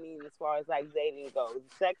what I mean as far as like dating goes.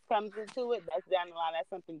 Sex comes into it, that's down the line, that's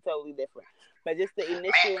something totally different. But just the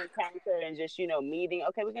initial encounter and just, meeting,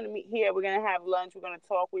 okay, we're gonna meet here, we're gonna have lunch, we're gonna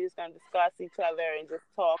talk, we're just gonna discuss each other and just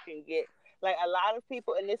talk and get like a lot of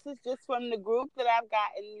people, and this is just from the group that I've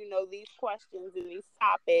gotten, these questions and these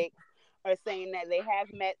topics are saying that they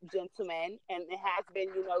have met gentlemen and it has been,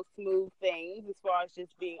 smooth things as far as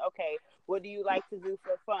just being, okay, what do you like to do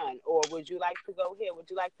for fun? Or would you like to go here? Would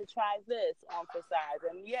you like to try this on for size?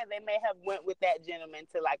 And yeah, they may have went with that gentleman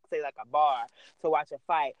to like, say, like a bar to watch a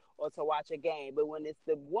fight or to watch a game. But when it's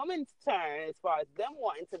the woman's turn, as far as them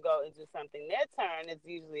wanting to go into something, their turn is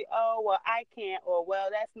usually, oh, well, I can't, or well,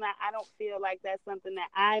 I don't feel like that's something that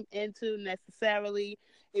I'm into necessarily,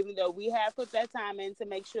 even though we have put that time in to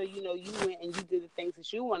make sure, you went and you did the things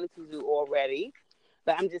that you wanted to do already.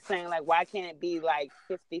 But I'm just saying, like, why can't it be like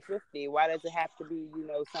 50-50? Why does it have to be,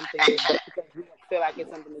 something that just because you don't feel like it's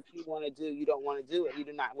something that you want to do, you don't want to do it.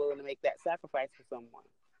 You're not willing to make that sacrifice for someone.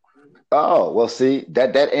 Oh, well, see,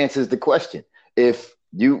 that answers the question. If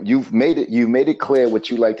you made it clear what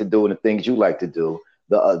you like to do and the things you like to do,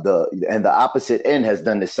 the opposite end has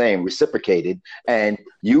done the same, reciprocated, and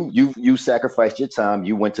you sacrificed your time.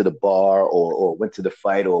 You went to the bar or went to the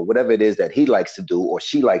fight or whatever it is that he likes to do or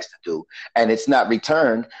she likes to do, and it's not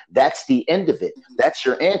returned. That's the end of it. That's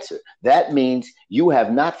your answer. That means you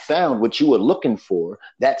have not found what you were looking for.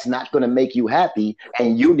 That's not going to make you happy,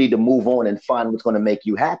 and you need to move on and find what's going to make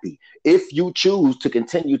you happy. If you choose to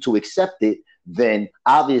continue to accept it, then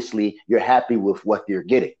obviously you're happy with what you're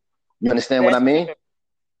getting. You understand what I That's mean? true.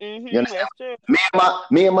 You understand? That's true.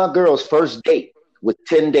 Me and my girl's first date was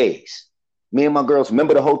 10 days. Me and my girls,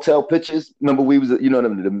 remember the hotel pictures? Remember we was, what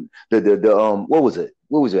was it?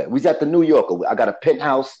 What was that? We was at the New Yorker. I got a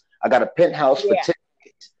penthouse. For Yeah. 10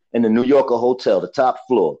 days in the New Yorker hotel, the top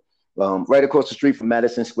floor, right across the street from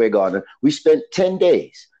Madison Square Garden. We spent 10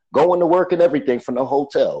 days going to work and everything from the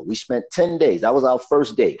hotel. We spent 10 days. That was our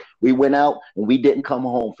first date. We went out and we didn't come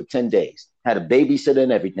home for 10 days. Had a babysitter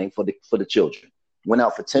and everything for the children. Went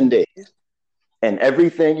out for 10 days. And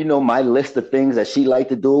everything, my list of things that she liked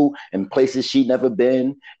to do and places she'd never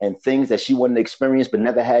been and things that she wanted to experience but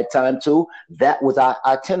never had time to, that was our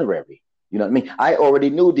itinerary. You know what I mean? I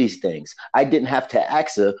already knew these things. I didn't have to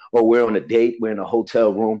ask her, oh, we're on a date, we're in a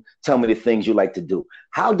hotel room, tell me the things you like to do.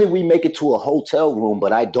 How did we make it to a hotel room,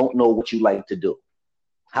 but I don't know what you like to do?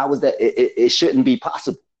 How is that? It shouldn't be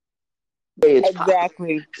possible. It's possible.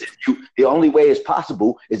 Exactly. The only way it's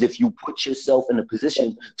possible is if you put yourself in a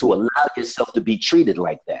position to allow yourself to be treated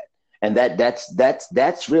like that. And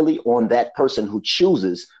that's really on that person who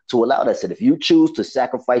chooses to allow that. If you choose to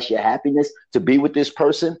sacrifice your happiness to be with this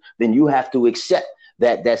person, then you have to accept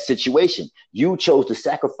that situation. You chose to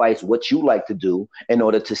sacrifice what you like to do in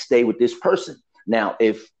order to stay with this person. Now,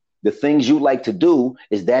 if the things you like to do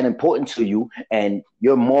is that important to you and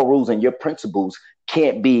your morals and your principles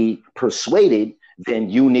can't be persuaded, then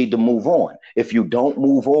you need to move on. If you don't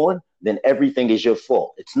move on, then everything is your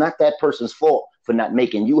fault. It's not that person's fault for not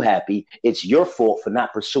making you happy. It's your fault for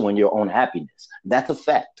not pursuing your own happiness. That's a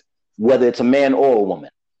fact, whether it's a man or a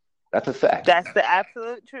woman. That's a fact. That's the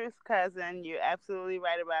absolute truth, cousin. You're absolutely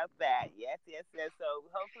right about that. Yes, yes, yes. So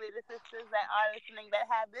hopefully the sisters that are listening that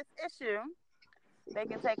have this issue, they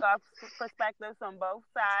can take our perspectives on both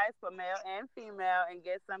sides, for male and female, and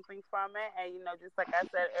get something from it. And, just like I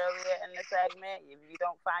said earlier in the segment, if you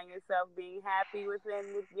don't find yourself being happy with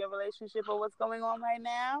your relationship or what's going on right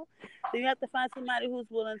now, then you have to find somebody who's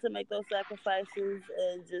willing to make those sacrifices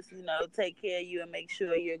and just, take care of you and make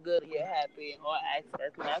sure you're good and you're happy or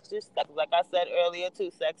access. And that's just, like I said earlier,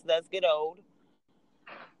 too, sex does get old.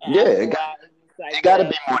 And Yeah, it got to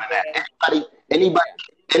be more than that.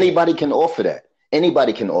 Anybody can offer that.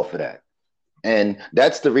 Anybody can offer that. And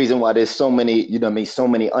that's the reason why there's so many, so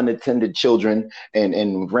many unattended children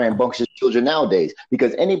and rambunctious children nowadays,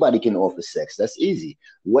 because anybody can offer sex. That's easy.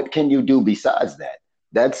 What can you do besides that?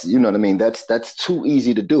 That's, that's too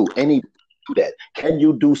easy to do. Anybody can do that. Can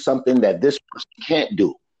you do something that this person can't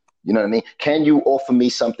do? You know what I mean? Can you offer me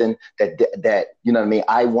something that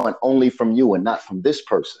I want only from you and not from this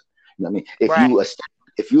person? You know what I mean?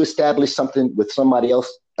 If you establish something with somebody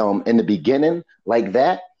else in the beginning like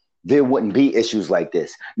that, there wouldn't be issues like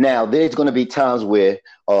this. Now, there's going to be times where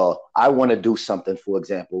I want to do something, for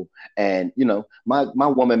example, and, my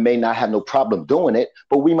woman may not have no problem doing it,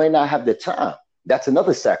 but we may not have the time. That's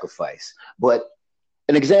another sacrifice. But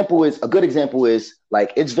a good example is,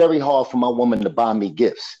 like, it's very hard for my woman to buy me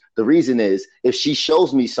gifts. The reason is, if she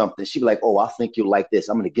shows me something, she'll be like, oh, I think you'll like this.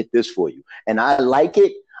 I'm going to get this for you. And I like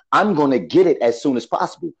it. I'm going to get it as soon as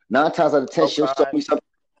possible. 9 times out of 10, she'll show me something.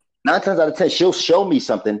 9 times out of 10, she'll show me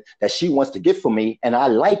something that she wants to get for me, and I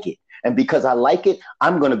like it. And because I like it,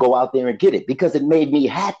 I'm going to go out there and get it because it made me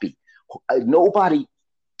happy. Nobody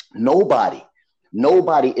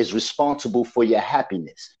is responsible for your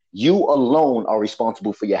happiness. You alone are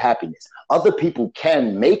responsible for your happiness. Other people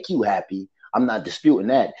can make you happy. I'm not disputing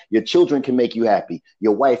that. Your children can make you happy.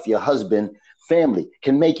 Your wife, your husband, family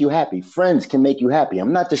can make you happy. Friends can make you happy.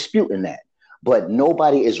 I'm not disputing that. But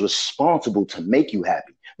nobody is responsible to make you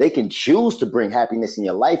happy. They can choose to bring happiness in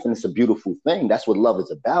your life, and it's a beautiful thing. That's what love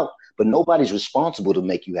is about. But nobody's responsible to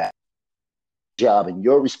make you happy. Job and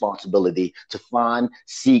your responsibility to find,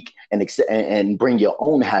 seek, and bring your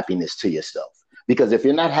own happiness to yourself. Because if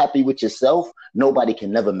you're not happy with yourself, nobody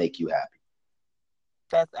can never make you happy.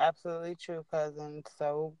 That's absolutely true, cousin.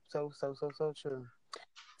 So true.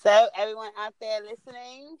 So, everyone out there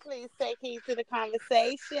listening, please take heed to the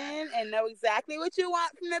conversation and know exactly what you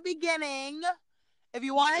want from the beginning. If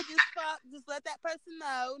you want to just fuck, just let that person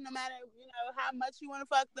know, no matter, how much you want to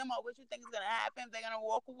fuck them or what you think is going to happen, they're going to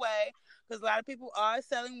walk away. Because a lot of people are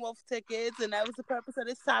selling wolf tickets, and that was the purpose of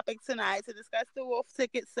this topic tonight, to discuss the wolf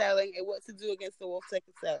ticket selling and what to do against the wolf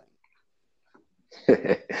ticket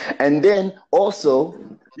selling. And then also,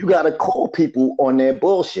 you got to call people on their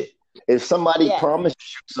bullshit. If somebody promised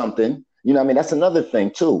you something, that's another thing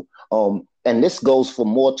too. And this goes for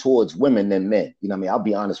more towards women than men. I'll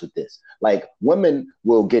be honest with this. Like, women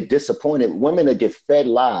will get disappointed. Women will get fed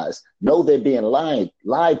lies, know they're being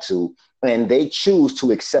lied to, and they choose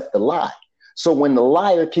to accept the lie. So when the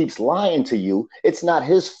liar keeps lying to you, it's not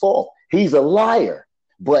his fault. He's a liar.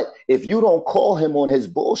 But if you don't call him on his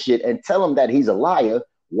bullshit and tell him that he's a liar,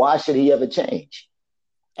 why should he ever change?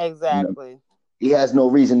 Exactly. He has no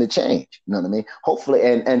reason to change. You know what I mean? Hopefully,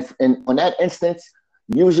 and on that instance,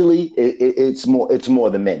 usually it's more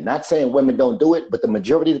the men. Not saying women don't do it, but the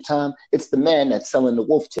majority of the time, it's the man that's selling the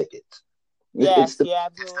wolf tickets. Yes, you're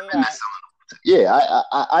absolutely right. Yeah,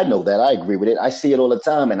 I know that. I agree with it. I see it all the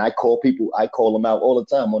time, and I call them out all the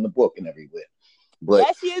time on the book and everywhere. But,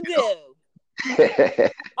 yes, you do.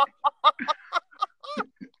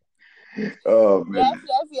 Oh man.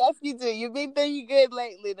 Yes, you do. You've been doing good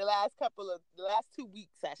lately. The last 2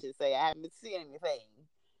 weeks, I should say. I haven't seen anything.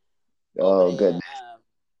 Oh, good.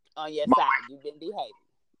 On your side, you've been behaving.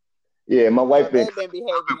 Yeah, my wife they've been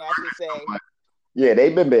behaving, I should say. Yeah,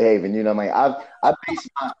 they've been behaving. I base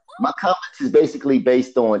my comments is basically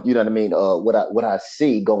based on, what I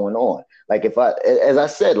see going on. Like, as I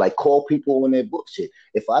said, like, call people on their bullshit.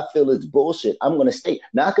 If I feel it's bullshit, I'm gonna state.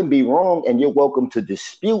 Now, I can be wrong, and you're welcome to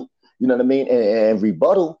dispute. And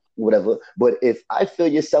rebuttal, whatever. But if I feel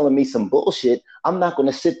you're selling me some bullshit, I'm not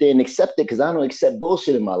gonna sit there and accept it, because I don't accept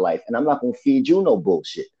bullshit in my life, and I'm not gonna feed you no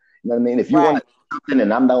bullshit. You know what I mean? If you want something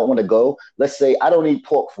and I don't want to go, let's say I don't eat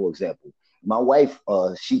pork, for example. My wife,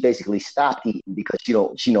 she basically stopped eating because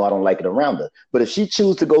she know I don't like it around her. But if she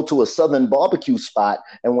chooses to go to a southern barbecue spot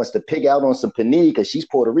and wants to pig out on some panini because she's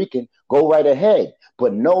Puerto Rican, go right ahead.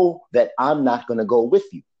 But know that I'm not going to go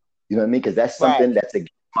with you. You know what I mean? Because that's something that's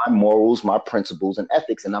against my morals, my principles, and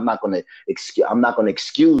ethics, and I'm not going to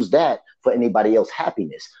excuse that for anybody else's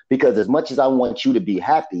happiness. Because as much as I want you to be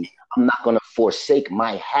happy, I'm not going to forsake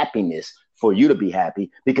my happiness for you to be happy,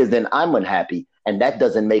 because then I'm unhappy. And that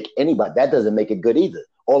doesn't make it good either.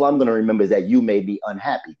 All I'm going to remember is that you made me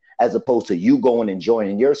unhappy, as opposed to you going and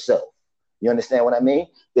enjoying yourself. You understand what I mean?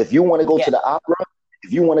 If you want to go to the opera,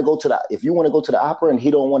 if you want to go to the opera and he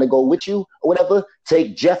don't want to go with you or whatever,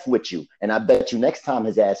 take Jeff with you. And I bet you next time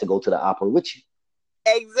his ass will go to the opera with you.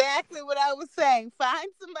 Exactly what I was saying. Find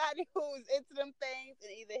somebody who's into them things,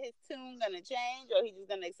 and either his tune gonna change or he's just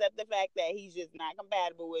gonna accept the fact that he's just not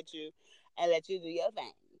compatible with you and let you do your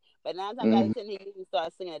thing. But 9 times out of 10, he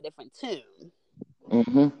start singing a different tune.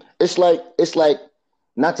 Mm-hmm. It's like,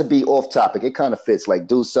 not to be off topic, it kind of fits, like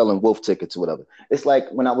dudes selling wolf tickets or whatever. It's like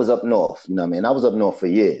when I was up north, you know what I mean? I was up north for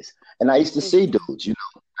years, and I used to see dudes,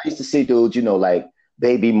 like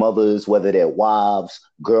baby mothers, whether they're wives,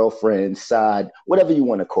 girlfriends, side, whatever you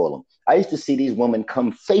want to call them. I used to see these women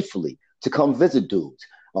come faithfully to come visit dudes.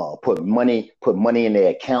 Put money in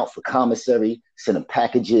their account for commissary, send them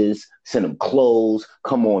packages, send them clothes,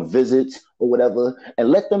 come on visits or whatever, and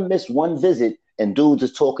let them miss one visit, and dudes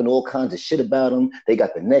is talking all kinds of shit about them. They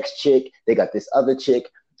got the next chick, they got this other chick.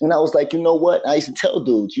 And I was like, you know what? I used to tell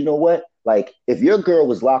dudes, you know what? Like, if your girl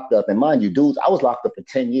was locked up, and mind you, dudes, I was locked up for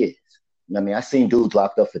 10 years. I mean, I seen dudes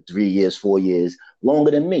locked up for 3 years, 4 years,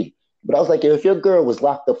 longer than me. But I was like, if your girl was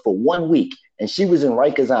locked up for 1 week and she was in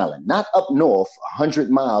Rikers Island, not up north, 100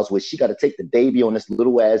 miles, where she got to take the baby on this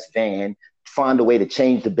little ass van, find a way to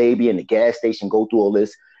change the baby in the gas station, go through all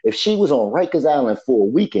this. If she was on Rikers Island for a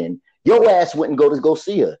weekend, your ass wouldn't go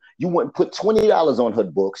see her. You wouldn't put $20 on her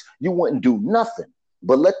books. You wouldn't do nothing.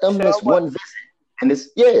 But let them miss one visit. And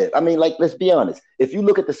let's be honest. If you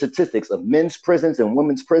look at the statistics of men's prisons and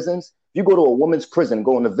women's prisons, if you go to a women's prison,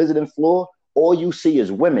 go on the visiting floor, all you see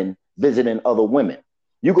is women visiting other women.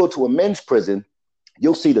 You go to a men's prison,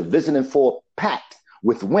 you'll see the visiting floor packed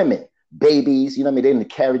with women, babies. You know what I mean? They didn't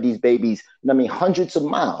carry these babies, you know what I mean, hundreds of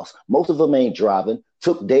miles. Most of them ain't driving,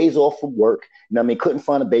 took days off from work, you know what I mean, couldn't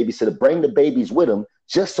find a babysitter, bring the babies with them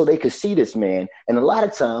just so they could see this man. And a lot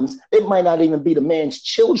of times it might not even be the man's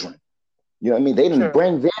children. You know what I mean? They didn't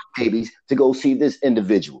bring their babies to go see this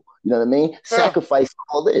individual. You know what I mean? Sacrifice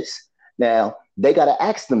all this. Now, they got to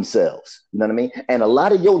ask themselves, you know what I mean? And a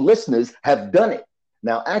lot of your listeners have done it.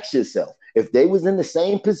 Now, ask yourself, if they was in the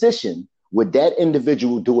same position, would that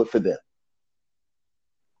individual do it for them?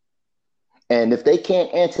 And if they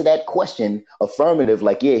can't answer that question affirmative,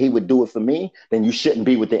 like, yeah, he would do it for me, then you shouldn't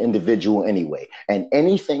be with the individual anyway. And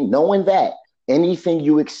anything, knowing that, anything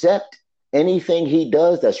you accept, anything he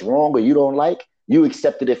does that's wrong or you don't like, you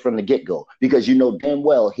accepted it from the get-go because you know damn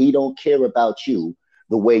well he don't care about you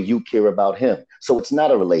the way you care about him. So it's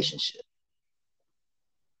not a relationship.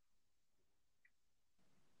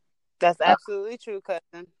 That's absolutely true,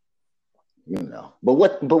 cousin. You know, but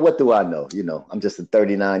what do I know? You know, I'm just a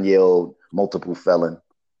 39-year-old multiple felon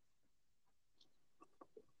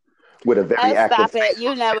with a very active. Stop it!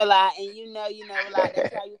 You know a lot, and you know a lot.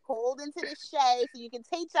 That's why you called into the show so you can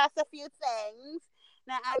teach us a few things.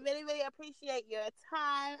 Now, I really, really appreciate your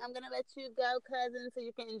time. I'm gonna let you go, cousin, so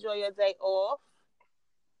you can enjoy your day off.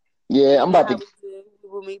 Yeah, I'm about to.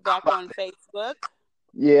 We'll meet back on Facebook.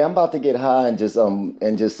 Yeah, I'm about to get high and just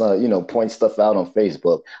you know, point stuff out on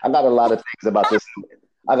Facebook. I got a lot of things about this.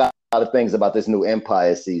 I got a lot of things about this new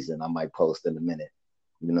Empire season I might post in a minute.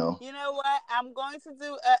 You know. You know what? I'm going to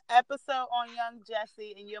do an episode on Young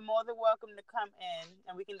Jesse, and you're more than welcome to come in,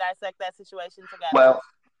 and we can dissect that situation together. Well,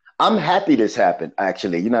 I'm happy this happened,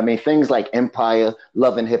 actually. You know what I mean? Things like Empire,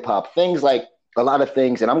 Love and Hip Hop, things like a lot of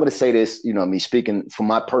things. And I'm going to say this, you know, me speaking from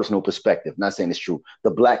my personal perspective, not saying it's true.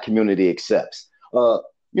 The Black community accepts.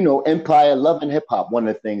 You know, Empire, Love and Hip Hop, one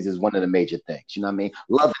of the things is one of the major things. You know what I mean?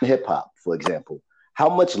 Love and Hip Hop, for example. How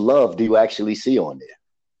much love do you actually see on there?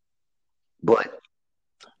 But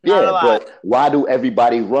but why do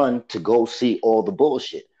everybody run to go see all the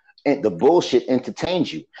bullshit? And the bullshit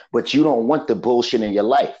entertains you, but you don't want the bullshit in your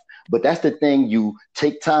life. But that's the thing you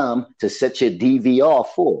take time to set your DVR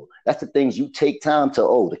for. That's the things you take time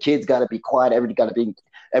to, the kids got to be quiet.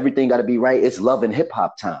 Everything got to be right. It's love and hip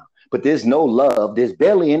hop time. But there's no love. There's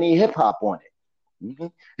barely any hip hop on it.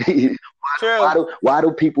 Mm-hmm. why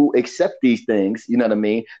do people accept these things? You know what I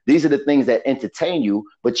mean? These are the things that entertain you,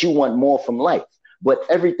 but you want more from life. But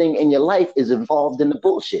everything in your life is involved in the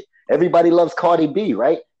bullshit. Everybody loves Cardi B,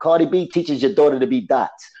 right? Cardi B teaches your daughter to be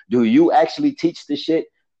dots. Do you actually teach the shit?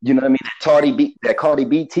 You know what I mean? That Cardi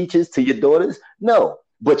B teaches to your daughters? No,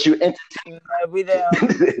 but you're entertained.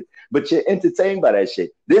 But you're entertained by that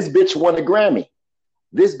shit. This bitch won a Grammy.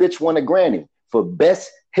 This bitch won a Grammy for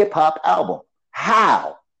best hip hop album.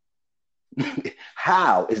 How?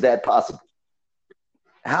 How is that possible?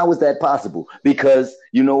 How is that possible? Because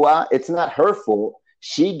you know why? It's not her fault.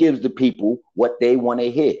 She gives the people what they want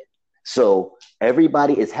to hear. So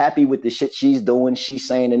everybody is happy with the shit she's doing, she's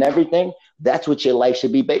saying, and everything. That's what your life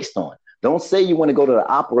should be based on. Don't say you want to go to the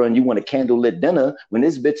opera and you want a candlelit dinner when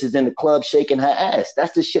this bitch is in the club shaking her ass.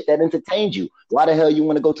 That's the shit that entertains you. Why the hell you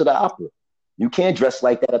want to go to the opera? You can't dress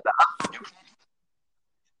like that at the opera.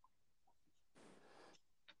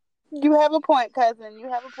 You have a point, cousin. You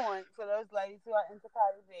have a point for those ladies who are into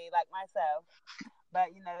Cardi B, like myself.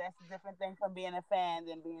 But, you know, that's a different thing from being a fan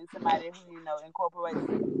than being somebody who, you know, incorporates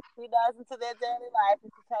who does into their daily life.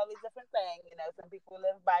 It's a totally different thing. You know, some people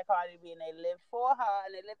live by Cardi B and they live for her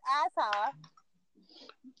and they live as her.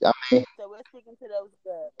 So we're speaking to those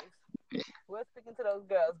girls. We're speaking to those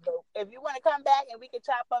girls. But if you want to come back and we can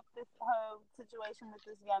chop up this whole situation with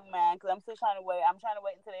this young man, because I'm still trying to wait. I'm trying to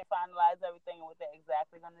wait until they finalize everything and what they're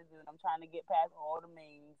exactly going to do. And I'm trying to get past all the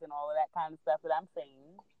memes and all of that kind of stuff that I'm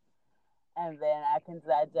seeing. And then I can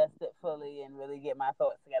digest it fully and really get my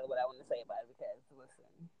thoughts together, what I want to say about it. Because,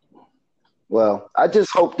 listen. Well, I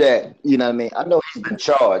just hope that, you know what I mean? I know he's been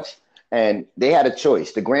charged. And they had a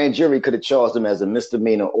choice. The grand jury could have charged him as a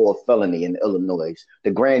misdemeanor or a felony in Illinois.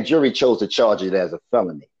 The grand jury chose to charge it as a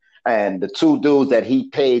felony. And the two dudes that he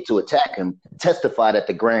paid to attack him testified at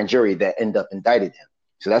the grand jury that ended up indicted him.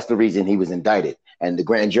 So that's the reason he was indicted. And the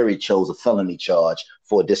grand jury chose a felony charge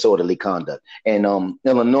for disorderly conduct. And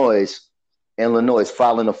Illinois,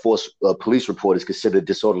 filing a false police report is considered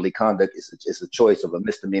disorderly conduct. It's a choice of a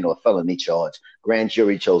misdemeanor or felony charge. Grand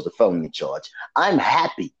jury chose the felony charge. I'm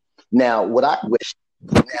happy. Now,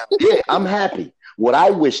 I'm happy. What I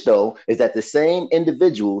wish, though, is that the same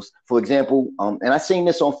individuals, for example, and I seen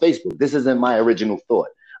this on Facebook. This isn't my original thought.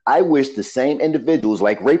 I wish the same individuals,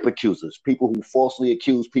 like rape accusers, people who falsely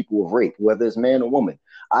accuse people of rape, whether it's man or woman.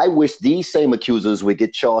 I wish these same accusers would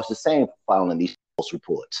get charged the same for filing these false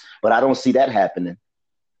reports. But I don't see that happening.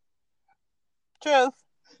 Truth.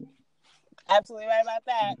 Absolutely right about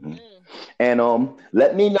that. And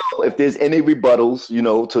let me know if there's any rebuttals,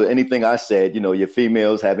 to anything I said. Your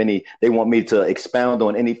females have any, they want me to expound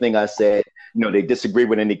on anything I said. They disagree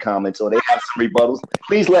with any comments or they have some rebuttals.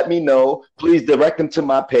 Please let me know. Please direct them to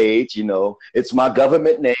my page. It's my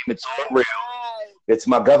government name. It's all real. It's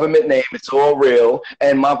my government name. It's all real.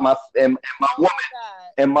 And my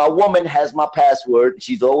woman has my password.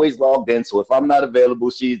 She's always logged in. So if I'm not available,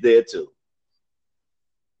 she's there too.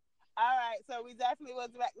 All right, so we definitely will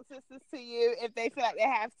direct the sisters to you if they feel like they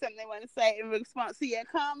have something they want to say in response to your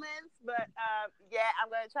comments. But I'm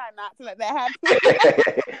going to try not to let that happen.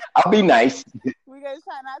 I'll be nice. We're going to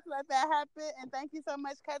try not to let that happen. And thank you so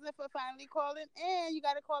much, cousin, for finally calling. And you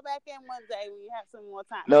got to call back in one day when you have some more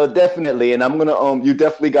time. No, definitely. And I'm gonna you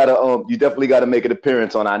definitely gotta make an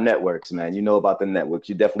appearance on our networks, man. You know about the networks.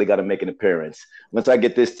 You definitely gotta make an appearance. Once I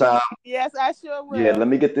get this time. Yes, I sure will. Yeah, let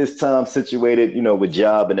me get this time situated, with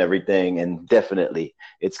job and everything. And definitely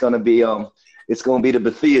it's gonna be the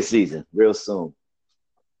Bethia season real soon.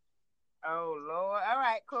 Oh Lord. All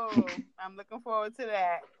right, cool. I'm looking forward to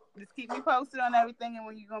that. Just keep me posted on everything and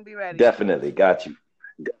when you're gonna be ready. Definitely. Got you.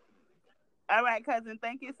 All right, cousin.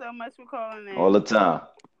 Thank you so much for calling in. All the time.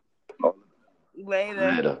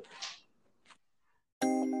 Later.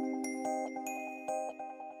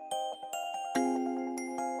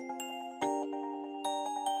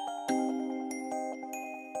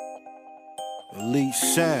 Elite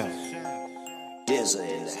sound.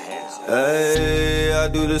 Hey, I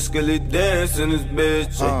do the skilly dance in this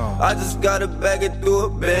bitch. I just gotta bag it through a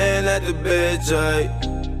band at the bitch.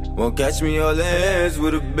 Won't catch me all hands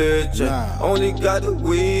with a bitch. Only got the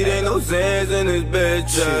weed, ain't no Zans in this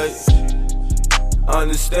bitch.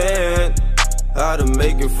 Understand how to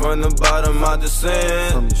make it from the bottom out the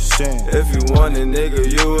sand. If you want it, nigga,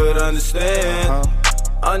 you would understand.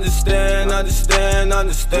 Understand.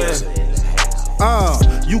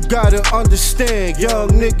 You gotta understand, young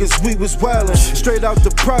niggas, we was wildin'. Straight out the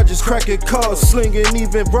projects, cracking cars, slinging,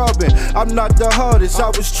 even robbing. I'm not the hardest, I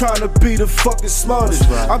was trying to be the fucking smartest.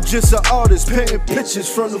 I'm just an artist, painting pictures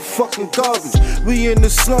from the fucking garbage. We in the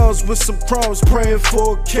slums with some crumbs, praying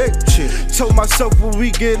for a kick. Told myself when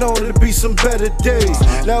we get on, it'll be some better days.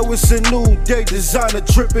 Now it's a new day, designer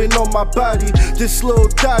dripping on my body. This little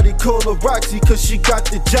dotty, call her Roxy, cause she got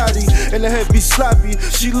the jotty. And the head be sloppy,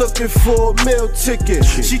 she looking for a meal ticket.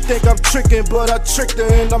 She think I'm tricking, but I tricked her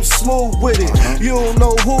and I'm smooth with it. You don't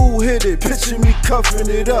know who hit it, picture me cuffing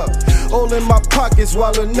it up. All in my pockets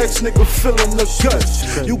while the next nigga filling the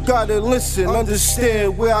guts. You gotta listen,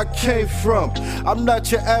 understand where I came from. I'm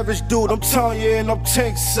not your average dude, I'm Tanya and I'm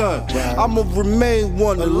Tank's son. I'ma remain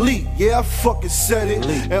one elite, yeah I fucking said it.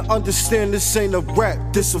 And understand this ain't a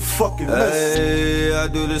rap, this a fucking mess. Hey, I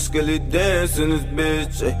do the skilly dance in this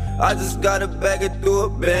bitch. I just gotta bag it through a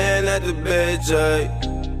band at the bitch.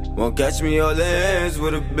 Won't catch me all hands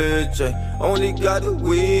with a bitch. Only got the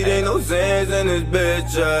weed, ain't no Zans in this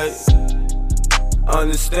bitch.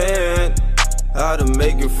 Understand how to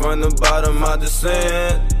make it from the bottom out the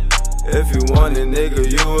sand. If you want it, nigga,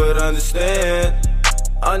 you would understand.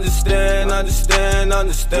 Understand.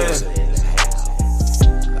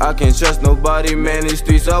 I can't trust nobody, man, these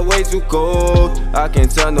streets are way too cold. I can't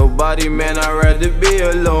tell nobody, man, I'd rather be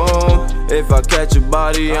alone. If I catch a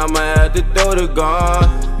body, I'ma have to throw the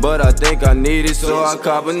gun. But I think I need it, so I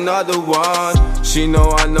cop another one. She know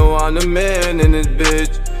I'm the man in this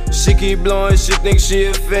bitch. She keep blowing, she think she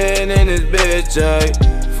a fan in this bitch, ayy.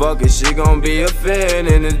 Fuck it, she gon' be a fan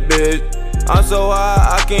in this bitch. I'm so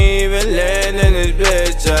high, I can't even land in this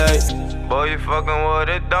bitch, ayy. Boy, you fucking with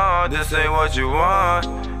it, done, this ain't what you want.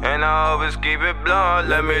 And I always keep it blunt,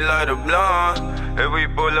 let me light a blunt. If we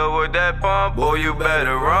pull up with that pump, boy, you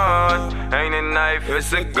better run. Ain't a knife,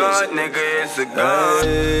 it's a gun, nigga, it's a gun.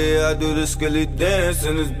 Hey, I do the skilly dance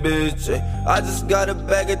in this bitch. I just gotta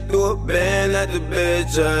bag it through a band at the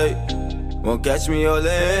bitch. Won't catch me all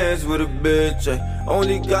hands with a bitch.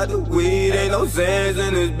 Only got the weed, ain't no Zans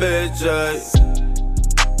in this bitch.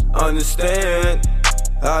 Understand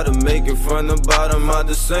how to make it from the bottom out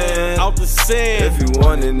the sand. If you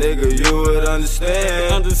want it, nigga, you would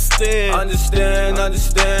understand. Understand.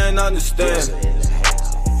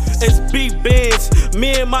 It's B-Bands.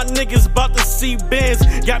 Me and my niggas bout to see bands.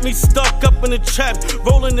 Got me stuck up in the trap,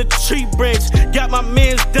 rolling the tree branch. Got my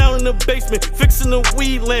mans down in the basement, fixing the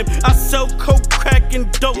weed lamp. I sell coke, crack,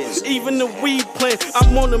 and dope, even the weed plant.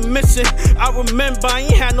 I'm on a mission. I remember I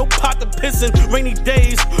ain't had no pot to piss in. Rainy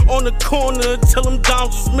days on the corner till them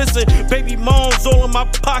dimes was missing. Baby moms all in my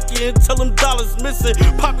pocket until them dollars missing.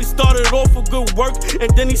 Poppy started off with good work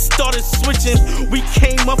and then he started switching. We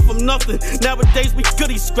came up from nothing. Nowadays we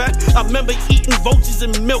goody scratch. I remember eating roaches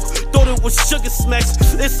and milk, thought it was sugar smacks.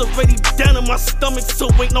 It's already down in my stomach, so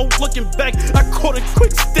ain't no looking back. I caught a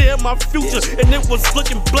quick stare at my future and it was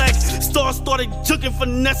looking black. Stars started jugging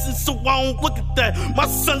finessing, so I don't look at that. My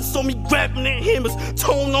son saw me grabbing their hammers,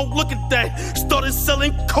 told him don't look at that. Started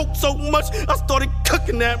selling coke so much, I started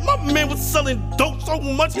cooking that. My man was selling dope so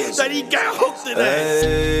much that he got hooked to that.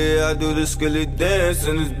 Hey, I do the skilly dance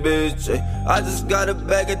in this bitch, ay. I just got a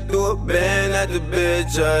bag and threw a band at the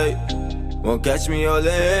bitch, ay. Won't catch me all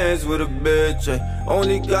hands with a bitch, ay.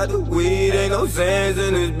 Only got the weed, ain't no sands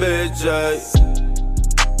in this bitch, ay.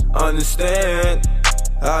 Understand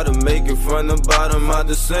how to make it from the bottom out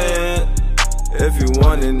the sand. If you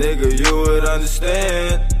want it, nigga, you would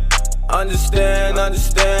understand. Understand,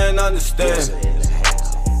 understand, understand.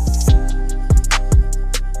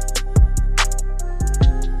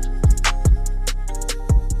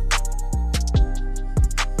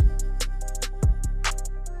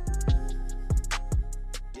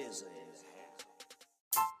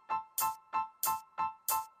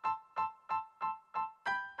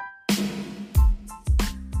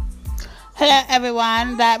 Hello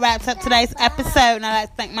everyone, that wraps up today's episode, and I'd like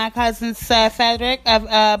to thank my cousin Sir Frederick of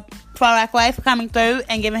Far Rockaway for coming through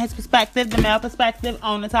and giving his perspective, the male perspective,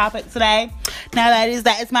 on the topic today. Now ladies,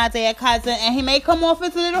 that is my dear cousin, and he may come off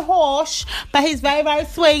as a little harsh, but he's very, very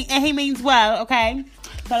sweet and he means well, okay?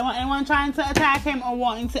 So I don't want anyone trying to attack him or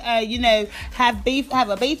wanting to, have a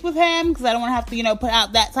beef with him, because I don't want to have to, put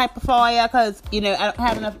out that type of fire, because, I don't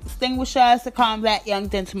have enough extinguishers to calm that young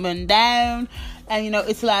gentleman down. And,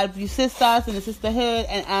 it's a lot of you sisters in the sisterhood,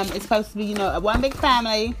 and it's supposed to be, a one big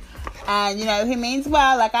family. And, he means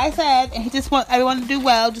well, like I said, and he just wants everyone to do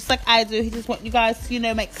well, just like I do. He just wants you guys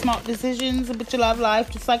to, make smart decisions about your love life,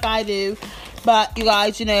 just like I do. But you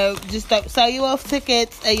guys, just don't sell your wolf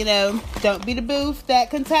tickets, and, don't be the booth that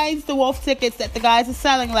contains the wolf tickets that the guys are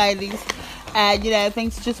selling, ladies. And,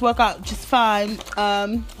 things just work out just fine.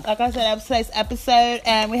 Like I said, that was today's episode,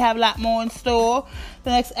 and we have a lot more in store. The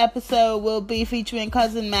next episode will be featuring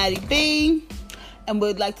cousin Maddie B, and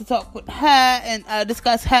we'd like to talk with her and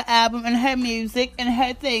discuss her album and her music and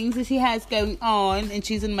her things that she has going on. And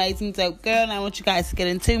she's an amazing dope girl, and I want you guys to get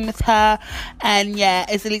in tune with her. And yeah,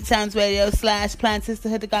 it's Elite Sounds Radio / Plan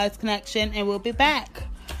Sisterhood, the Guys Connection, and we'll be back.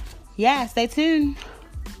 Yeah, stay tuned.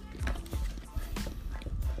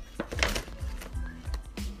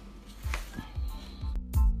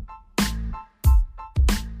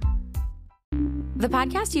 The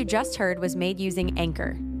podcast you just heard was made using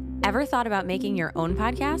Anchor. Ever thought about making your own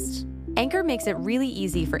podcast? Anchor makes it really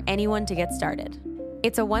easy for anyone to get started.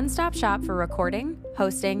 It's a one-stop shop for recording,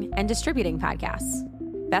 hosting, and distributing podcasts.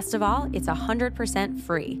 Best of all, it's 100%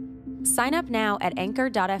 free. Sign up now at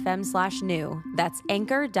anchor.fm/new. That's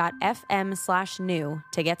anchor.fm/new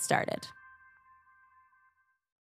to get started.